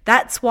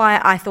that's why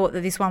I thought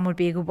that this one would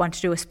be a good one to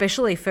do,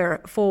 especially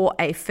for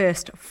a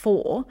first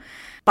four.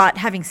 But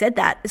having said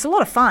that, it's a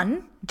lot of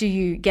fun. Do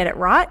you get it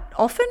right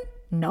often?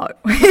 No.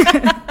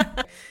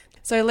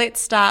 So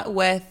let's start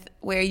with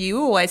where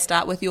you always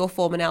start with your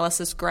form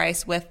analysis,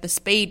 Grace, with the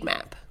speed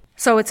map.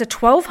 So it's a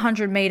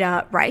 1,200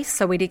 metre race,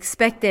 so we'd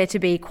expect there to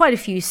be quite a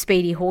few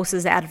speedy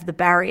horses out of the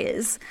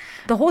barriers.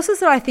 The horses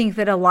that I think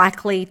that are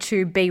likely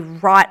to be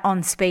right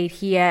on speed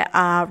here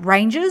are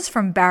Rangers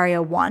from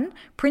barrier 1,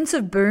 Prince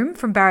of Boom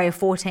from barrier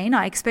 14.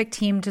 I expect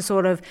him to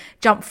sort of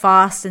jump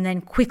fast and then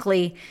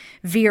quickly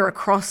veer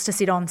across to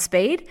sit on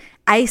speed.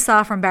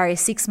 Asar from barrier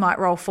 6 might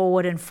roll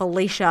forward, and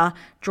Felicia,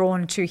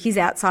 drawn to his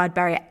outside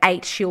barrier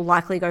 8, she'll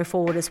likely go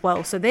forward as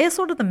well. So they're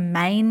sort of the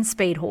main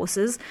speed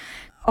horses.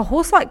 A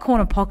horse like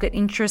Corner Pocket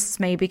interests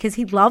me because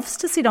he loves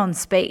to sit on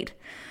speed,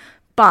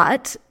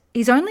 but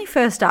he's only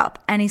first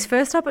up, and he's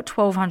first up at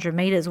 1,200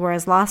 metres,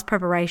 whereas last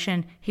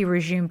preparation he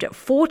resumed at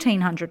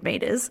 1,400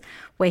 metres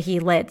where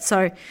he led.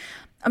 So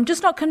I'm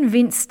just not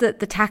convinced that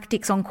the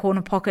tactics on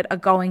Corner Pocket are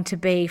going to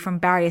be from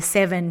barrier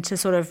 7 to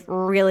sort of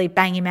really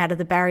bang him out of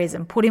the barriers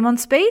and put him on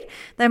speed.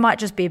 They might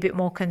just be a bit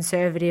more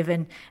conservative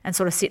and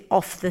sort of sit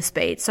off the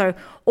speed. So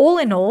all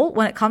in all,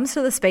 when it comes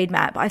to the speed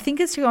map, I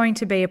think it's going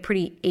to be a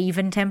pretty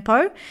even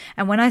tempo.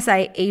 And when I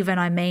say even,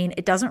 I mean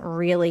it doesn't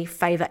really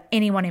favour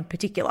anyone in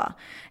particular.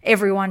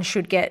 Everyone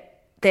should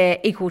get their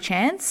equal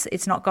chance.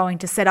 It's not going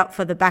to set up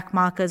for the back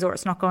markers, or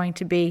it's not going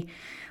to be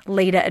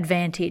leader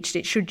advantaged.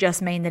 It should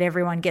just mean that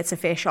everyone gets a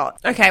fair shot.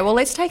 Okay, well,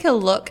 let's take a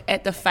look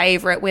at the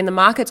favourite. When the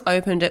markets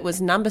opened, it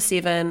was number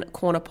 7,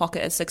 Corner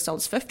Pocket, at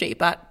 $6.50,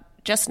 but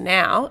just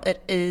now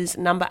it is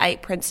number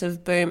 8, Prince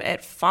of Boom,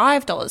 at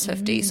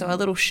 $5.50. So a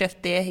little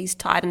shift there. He's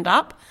tightened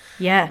up.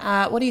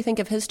 Yeah. What do you think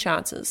of his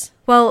chances?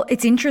 Well,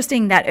 it's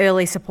interesting, that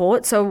early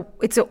support. So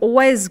it's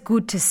always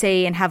good to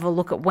see and have a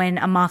look at when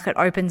a market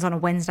opens on a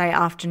Wednesday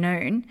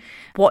afternoon,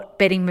 what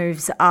betting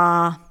moves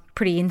are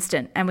pretty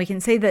instant. And we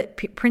can see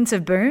that Prince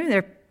of Boom, there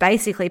are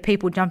basically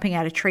people jumping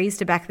out of trees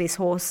to back this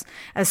horse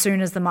as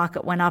soon as the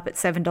market went up at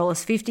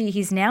 $7.50.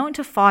 He's now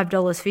into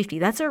 $5.50.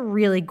 That's a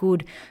really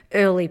good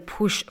early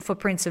push for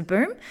Prince of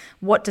Boom.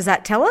 What does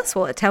that tell us?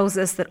 Well, it tells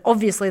us that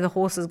obviously the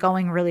horse is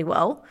going really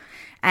well.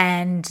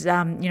 And,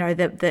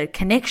 the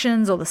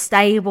connections or the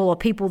stable or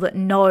people that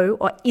know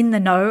or in the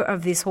know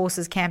of this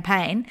horse's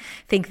campaign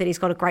think that he's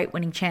got a great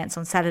winning chance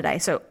on Saturday.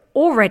 So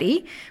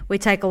already we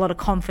take a lot of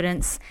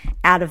confidence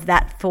out of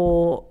that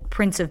for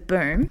Prince of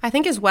Boom. I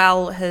think as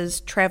well his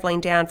travelling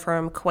down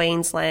from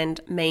Queensland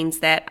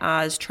means that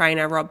his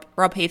trainer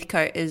Rob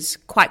Heathcote is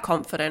quite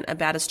confident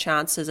about his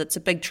chances. It's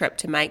a big trip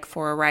to make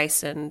for a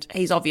race, and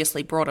he's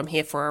obviously brought him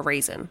here for a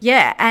reason.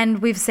 Yeah, and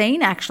we've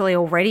seen actually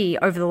already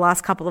over the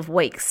last couple of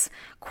weeks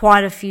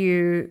quite a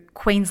few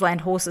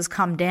Queensland horses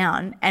come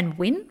down and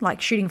win, like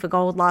Shooting for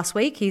Gold last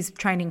week. He's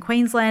trained in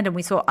Queensland, and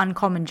we saw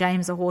Uncommon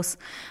James, a horse,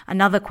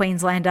 another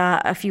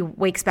Queenslander, a few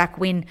weeks back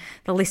win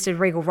the listed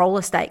Regal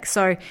Roller Stakes.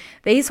 So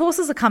these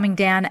horses are coming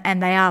down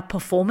and they are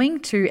performing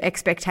to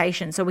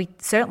expectation. So we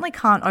certainly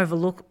can't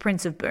overlook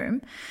Prince of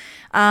Boom.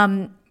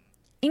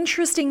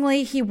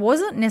 Interestingly, he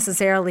wasn't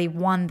necessarily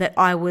one that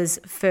I was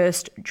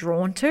first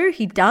drawn to.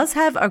 He does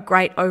have a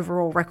great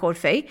overall record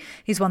fee.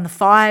 He's won the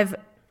 5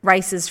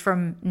 races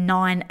from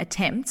 9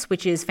 attempts,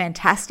 which is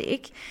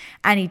fantastic.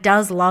 And he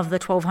does love the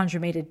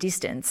 1,200 metre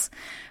distance.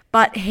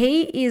 But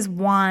he is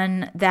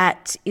one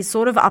that is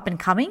sort of up and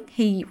coming.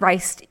 He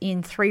raced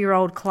in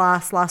 3-year-old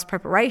class last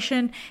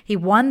preparation. He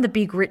won the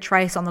big rich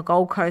race on the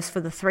Gold Coast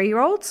for the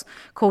 3-year-olds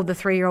called the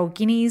 3-year-old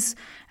Guineas.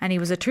 And he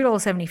was a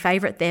 $2.70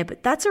 favourite there.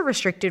 But that's a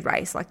restricted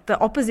race. Like, the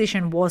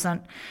opposition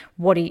wasn't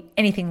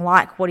anything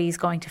like what he's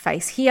going to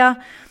face here.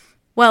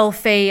 Well,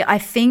 Fee, I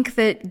think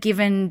that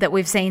given that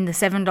we've seen the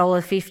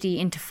 $7.50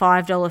 into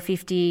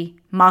 $5.50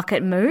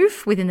 market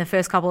move within the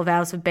first couple of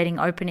hours of betting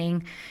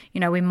opening,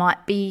 we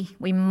might be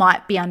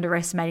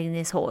underestimating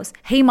this horse.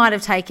 He might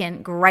have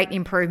taken great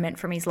improvement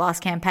from his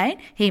last campaign.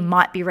 He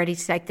might be ready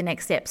to take the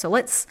next step. So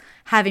let's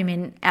have him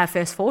in our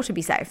first 4 to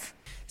be safe.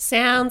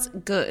 Sounds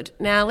good.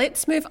 Now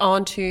let's move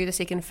on to the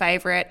second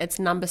favourite. It's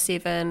number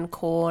 7,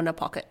 Corner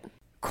Pocket.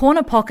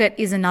 Corner Pocket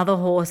is another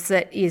horse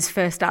that is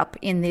first up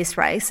in this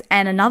race,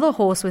 and another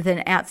horse with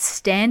an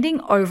outstanding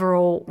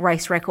overall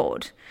race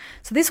record.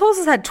 So this horse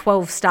has had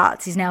 12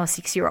 starts. He's now a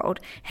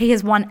 6-year-old. He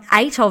has won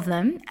 8 of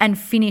them and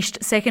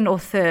finished second or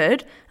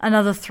third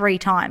another 3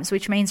 times,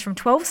 which means from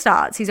 12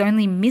 starts, he's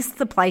only missed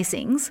the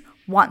placings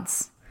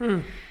once.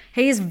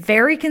 He is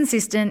very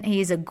consistent.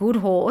 He is a good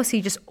horse.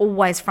 He just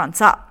always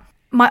fronts up.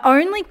 My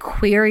only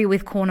query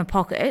with Corner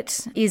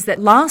Pocket is that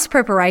last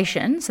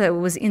preparation, so it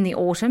was in the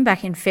autumn,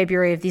 back in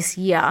February of this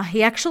year,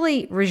 he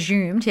actually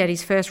resumed. He had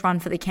his first run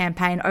for the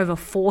campaign over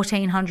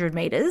 1,400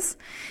 metres.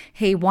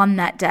 He won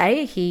that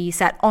day. He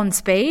sat on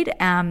speed,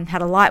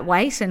 had a light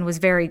weight and was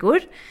very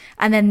good.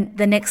 And then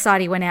the next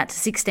start he went out to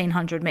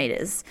 1,600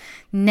 metres.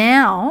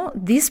 Now,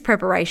 this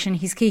preparation,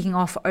 he's kicking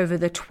off over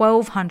the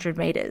 1,200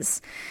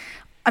 metres.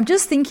 I'm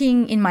just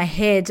thinking in my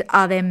head,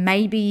 are there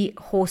maybe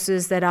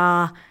horses that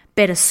are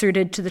better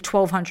suited to the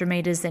 1,200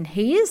 metres than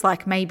he is?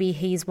 Like maybe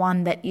he's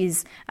one that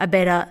is a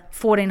better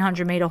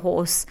 1,400 metre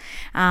horse,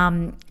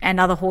 and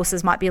other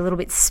horses might be a little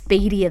bit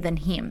speedier than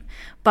him.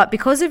 But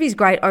because of his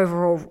great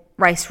overall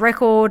race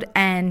record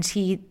and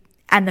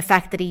the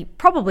fact that he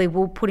probably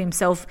will put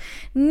himself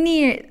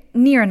near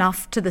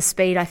enough to the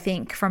speed, I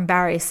think, from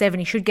barrier 7,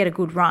 he should get a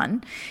good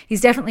run.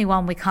 He's definitely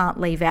one we can't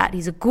leave out.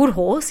 He's a good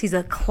horse. He's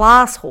a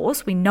class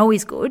horse. We know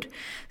he's good.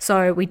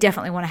 So we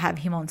definitely want to have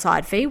him on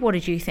side. Fee, what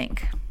did you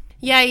think?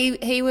 Yeah,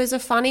 he was a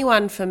funny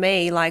one for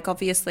me. Like,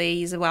 obviously,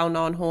 he's a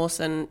well-known horse,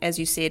 and as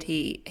you said,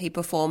 he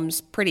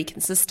performs pretty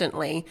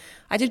consistently.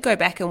 I did go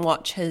back and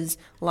watch his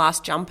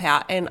last jump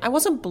out, and I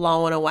wasn't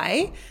blown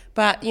away.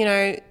 But, you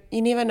know,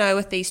 you never know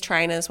with these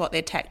trainers what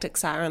their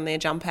tactics are on their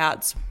jump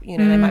outs. You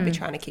know, they might be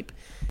trying to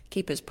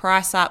keep his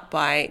price up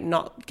by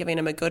not giving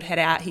him a good hit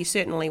out. He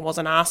certainly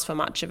wasn't asked for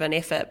much of an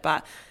effort,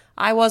 but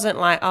I wasn't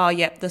like, oh,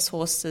 yep, this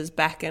horse is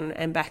back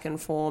in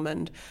form.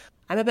 And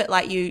I'm a bit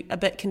like you, a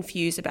bit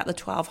confused about the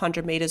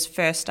 1,200 metres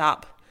first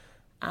up.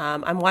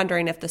 I'm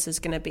wondering if this is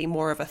going to be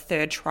more of a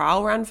third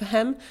trial run for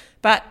him.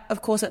 But,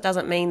 of course, it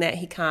doesn't mean that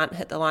he can't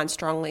hit the line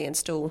strongly and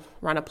still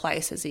run a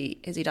place as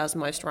he does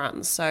most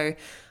runs. So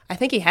I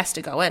think he has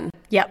to go in.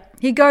 Yep,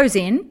 he goes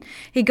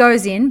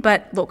in,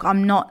 but look,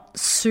 I'm not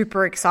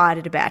super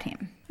excited about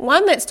him.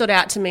 One that stood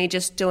out to me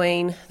just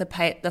doing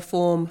the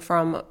form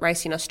from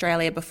Racing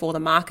Australia before the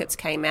markets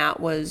came out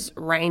was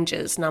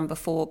Rangers number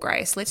 4,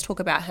 Grace. Let's talk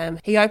about him.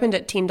 He opened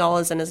at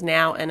 $10 and is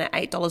now in at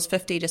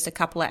 $8.50 just a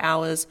couple of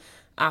hours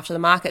after the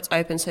markets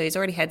opened, so he's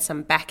already had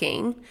some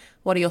backing.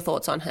 What are your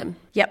thoughts on him?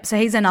 Yep, so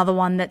he's another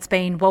one that's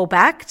been well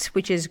backed,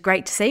 which is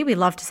great to see. We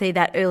love to see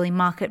that early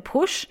market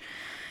push.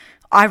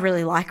 I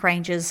really like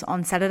Rangers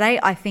on Saturday.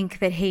 I think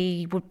that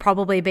he would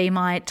probably be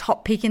my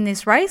top pick in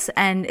this race,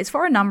 and it's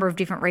for a number of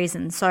different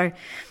reasons. So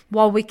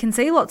while we can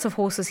see lots of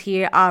horses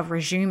here are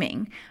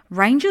resuming,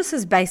 Rangers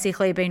has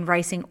basically been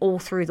racing all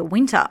through the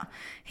winter.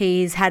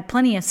 He's had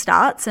plenty of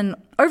starts, and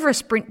over a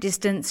sprint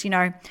distance, you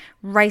know,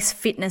 race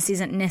fitness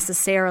isn't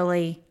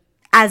necessarily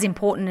as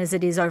important as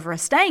it is over a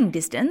staying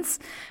distance,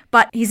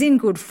 but he's in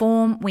good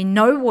form. We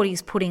know what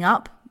he's putting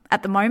up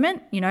at the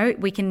moment. You know,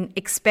 we can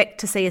expect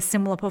to see a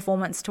similar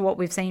performance to what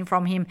we've seen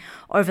from him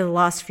over the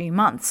last few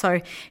months. So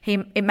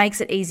it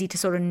makes it easy to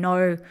sort of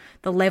know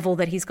the level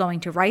that he's going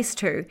to race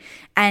to.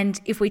 And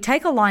if we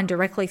take a line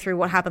directly through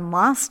what happened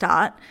last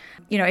start,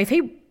 you know, if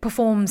he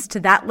performs to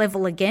that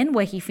level again,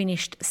 where he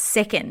finished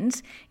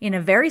second in a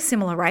very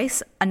similar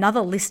race,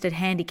 another listed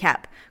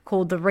handicap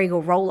called the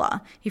Regal Roller.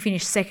 He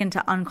finished second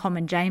to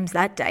Uncommon James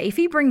that day. If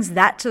he brings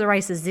that to the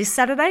races this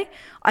Saturday,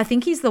 I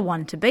think he's the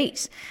one to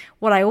beat.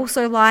 What I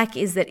also like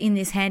is that in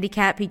this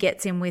handicap, he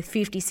gets in with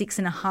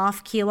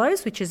 56.5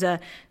 kilos, which is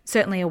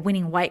certainly a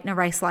winning weight in a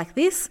race like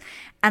this.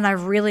 And I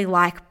really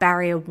like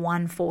barrier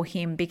 1 for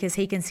him because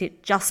he can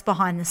sit just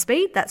behind the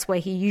speed. That's where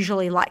he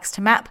usually likes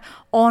to map,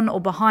 on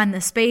or behind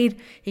the speed.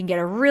 He can get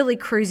a really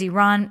cruisy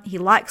run. He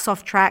likes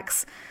soft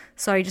tracks,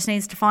 so he just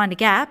needs to find a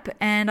gap,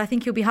 and I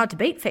think he'll be hard to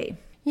beat, Fee.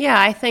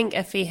 Yeah, I think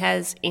if he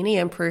has any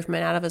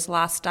improvement out of his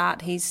last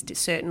start, he's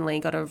certainly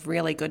got a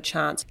really good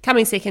chance.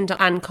 Coming second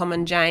to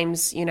Uncommon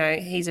James, you know,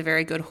 he's a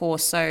very good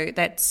horse, so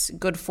that's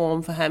good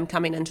form for him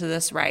coming into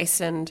this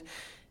race. And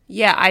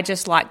yeah, I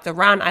just like the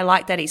run. I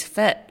like that he's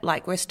fit.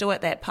 Like, we're still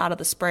at that part of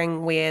the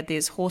spring where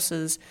there's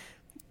horses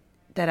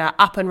that are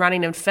up and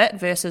running and fit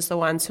versus the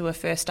ones who are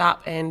first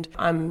up, and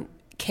I'm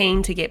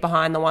keen to get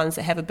behind the ones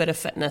that have a bit of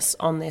fitness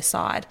on their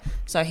side.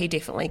 So he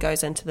definitely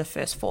goes into the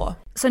first 4.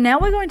 So now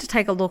we're going to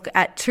take a look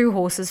at 2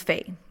 horses,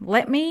 Fee.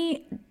 Let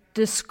me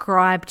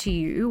describe to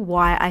you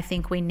why I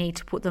think we need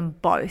to put them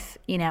both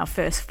in our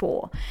first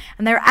 4.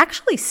 And they're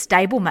actually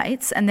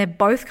stablemates, and they're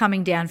both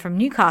coming down from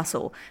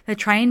Newcastle. They're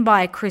trained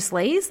by Chris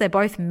Lees. They're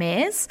both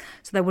mares,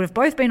 so they would have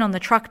both been on the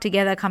truck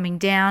together coming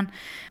down,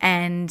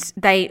 and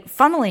they,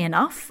 funnily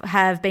enough,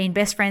 have been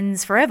best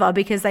friends forever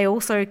because they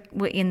also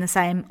were in the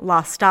same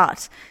last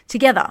start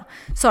together.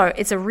 So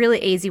it's a really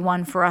easy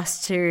one for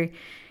us to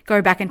go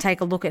back and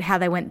take a look at how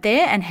they went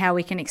there and how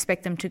we can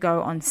expect them to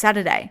go on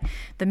Saturday.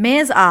 The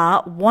mares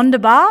are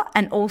Wonderbar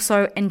and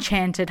also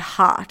Enchanted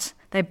Heart.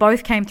 They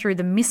both came through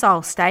the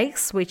Missile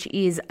Stakes, which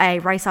is a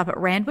race up at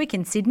Randwick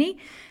in Sydney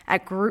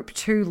at Group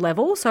 2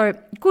 level. So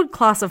good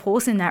class of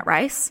horse in that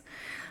race.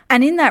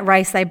 And in that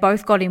race, they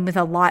both got in with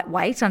a light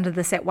weight under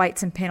the set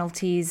weights and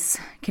penalties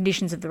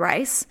conditions of the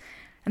race.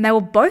 And they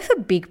were both a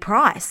big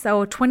price. They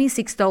were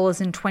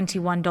 $26 and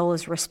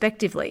 $21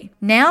 respectively.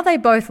 Now they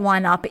both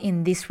line up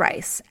in this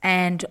race,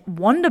 and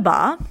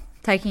Wonderbar,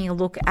 taking a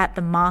look at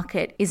the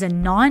market, is a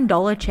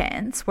 $9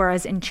 chance,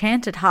 whereas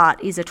Enchanted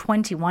Heart is a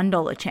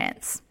 $21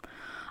 chance.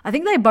 I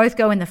think they both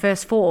go in the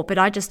first four, but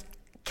I just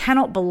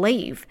cannot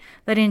believe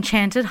that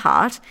Enchanted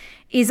Heart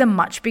is a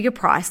much bigger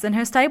price than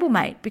her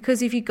stablemate,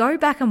 because if you go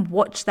back and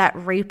watch that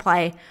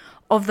replay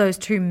of those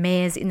two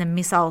mares in the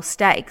Missile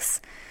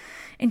Stakes,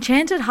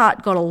 Enchanted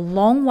Heart got a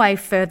long way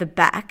further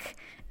back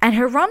and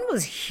her run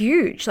was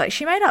huge. Like,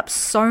 she made up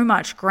so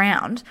much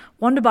ground.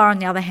 Wonderbar, on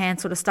the other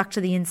hand, sort of stuck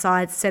to the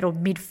inside,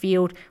 settled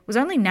midfield, was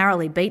only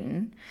narrowly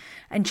beaten.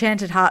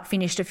 Enchanted Heart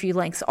finished a few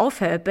lengths off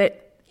her,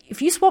 but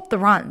if you swap the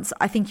runs,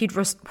 I think you'd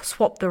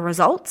swap the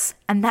results,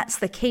 and that's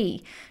the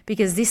key,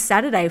 because this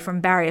Saturday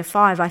from Barrier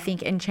 5, I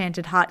think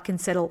Enchanted Heart can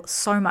settle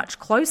so much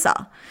closer.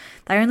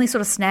 They only sort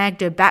of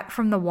snagged her back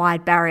from the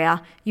wide barrier.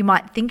 You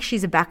might think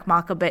she's a back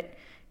marker, but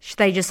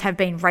they just have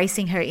been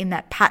racing her in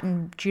that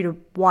pattern due to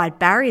wide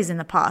barriers in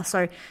the past.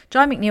 So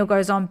Jai McNeil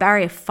goes on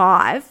Barrier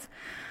 5.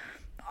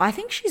 I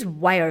think she's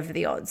way over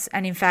the odds.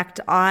 And in fact,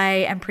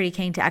 I am pretty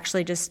keen to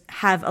actually just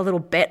have a little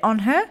bet on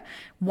her.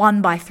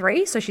 1 by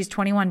 3. So she's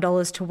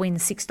 $21 to win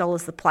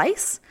 $6 the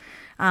place.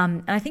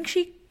 And I think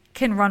she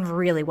can run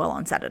really well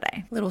on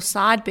Saturday. Little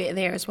side bet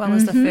there as well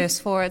as the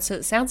first four. It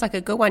sounds like a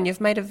good one.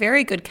 You've made a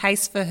very good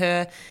case for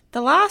her.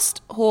 The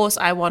last horse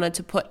I wanted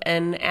to put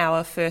in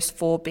our first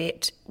four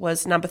bet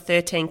was number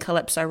 13,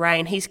 Calypso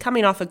Rain. He's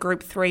coming off a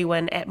Group 3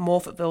 win at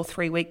Morphettville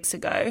 3 weeks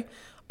ago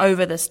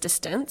over this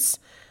distance.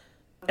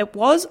 It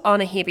was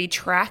on a heavy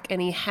track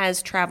and he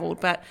has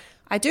travelled, but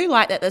I do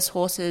like that this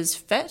horse is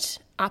fit,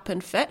 up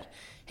and fit.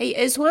 He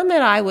is one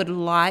that I would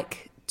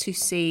like to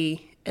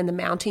see in the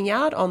mounting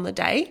yard on the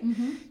day,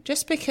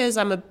 just because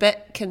I'm a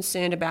bit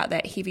concerned about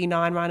that heavy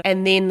 9 run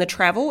and then the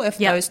travel, if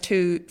those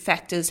two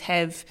factors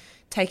have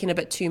taken a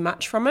bit too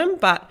much from him.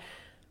 But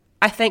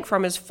I think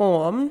from his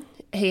form,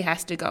 he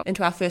has to go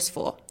into our first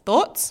four.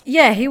 Thoughts?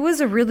 Yeah, he was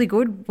a really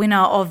good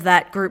winner of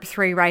that Group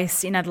 3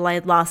 race in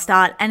Adelaide last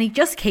start, and he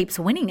just keeps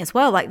winning as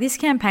well. Like, this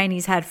campaign,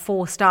 he's had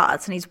 4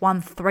 starts and he's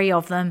won 3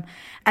 of them,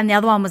 and the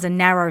other one was a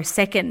narrow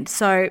second.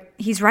 So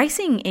he's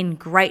racing in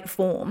great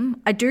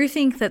form. I do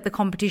think that the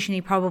competition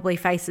he probably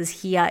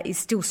faces here is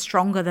still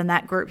stronger than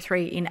that Group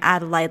 3 in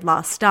Adelaide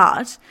last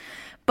start,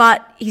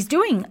 but he's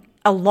doing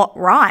a lot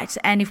right.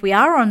 And if we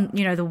are on,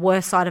 the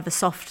worst side of a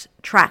soft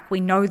track,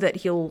 we know that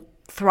he'll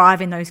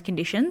thrive in those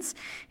conditions.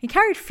 He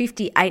carried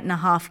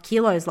 58.5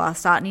 kilos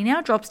last start and he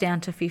now drops down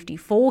to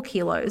 54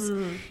 kilos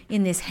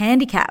in this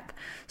handicap.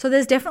 So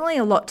there's definitely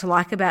a lot to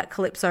like about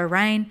Calypso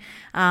Rain.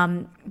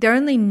 The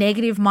only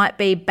negative might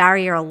be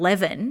Barrier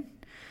 11,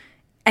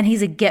 and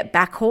he's a get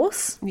back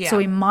horse, so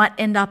he might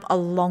end up a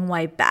long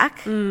way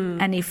back.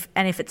 And if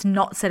it's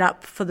not set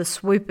up for the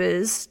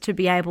swoopers to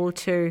be able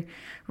to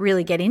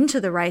really get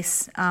into the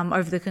race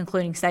over the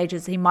concluding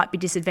stages, he might be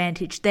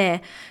disadvantaged there.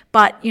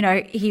 But,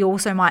 he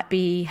also might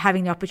be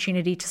having the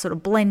opportunity to sort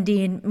of blend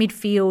in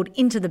midfield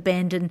into the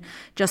bend and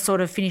just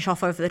sort of finish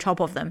off over the top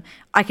of them.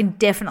 I can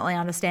definitely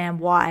understand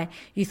why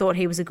you thought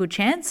he was a good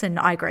chance, and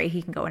I agree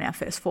he can go in our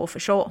first 4 for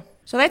sure.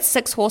 So that's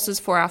 6 horses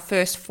for our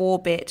first 4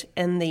 bet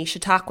in the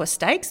Chautauqua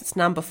Stakes. It's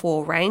number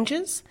 4,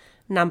 Rangers,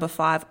 number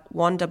 5,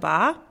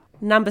 Wonderbar,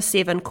 number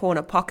 7,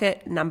 Corner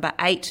Pocket, number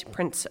 8,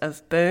 Prince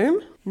of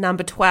Boom,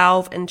 number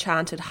 12,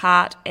 Enchanted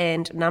Heart,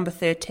 and number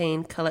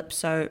 13,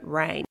 Calypso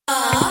Rain.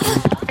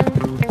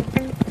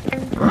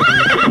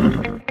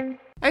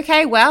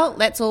 Okay, well,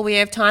 that's all we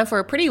have time for.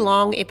 A pretty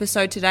long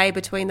episode today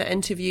between the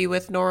interview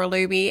with Nora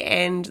Luby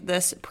and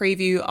this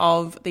preview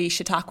of the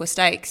Chautauqua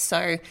Stakes.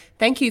 So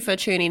thank you for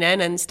tuning in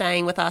and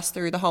staying with us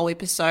through the whole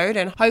episode.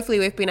 And hopefully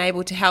we've been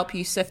able to help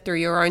you sift through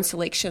your own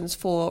selections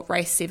for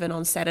race 7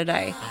 on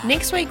Saturday.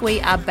 Next week, we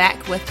are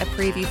back with a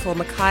preview for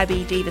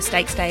Makybe Diva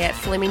Stakes Day at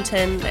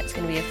Flemington. That's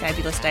going to be a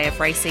fabulous day of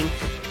racing.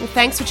 Well,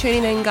 thanks for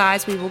tuning in,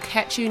 guys. We will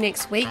catch you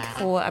next week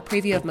for a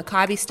preview of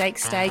Makybe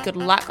Stakes Day. Good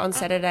luck on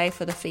Saturday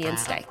for the Fian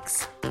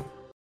Stakes.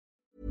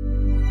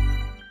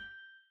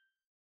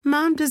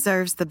 Mom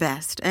deserves the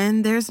best,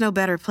 and there's no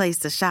better place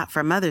to shop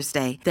for Mother's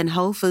Day than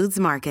Whole Foods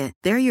Market.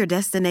 They're your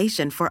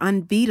destination for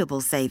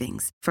unbeatable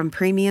savings, from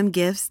premium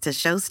gifts to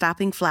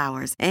show-stopping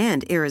flowers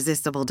and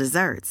irresistible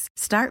desserts.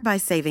 Start by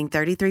saving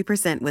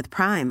 33% with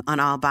Prime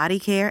on all body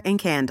care and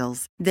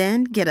candles.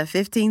 Then get a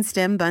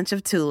 15-stem bunch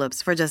of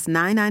tulips for just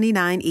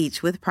 $9.99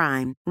 each with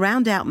Prime.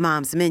 Round out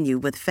Mom's menu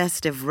with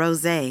festive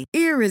rosé,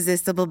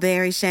 irresistible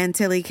berry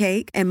chantilly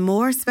cake, and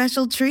more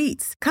special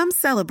treats. Come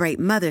celebrate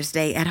Mother's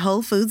Day at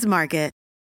Whole Foods Market.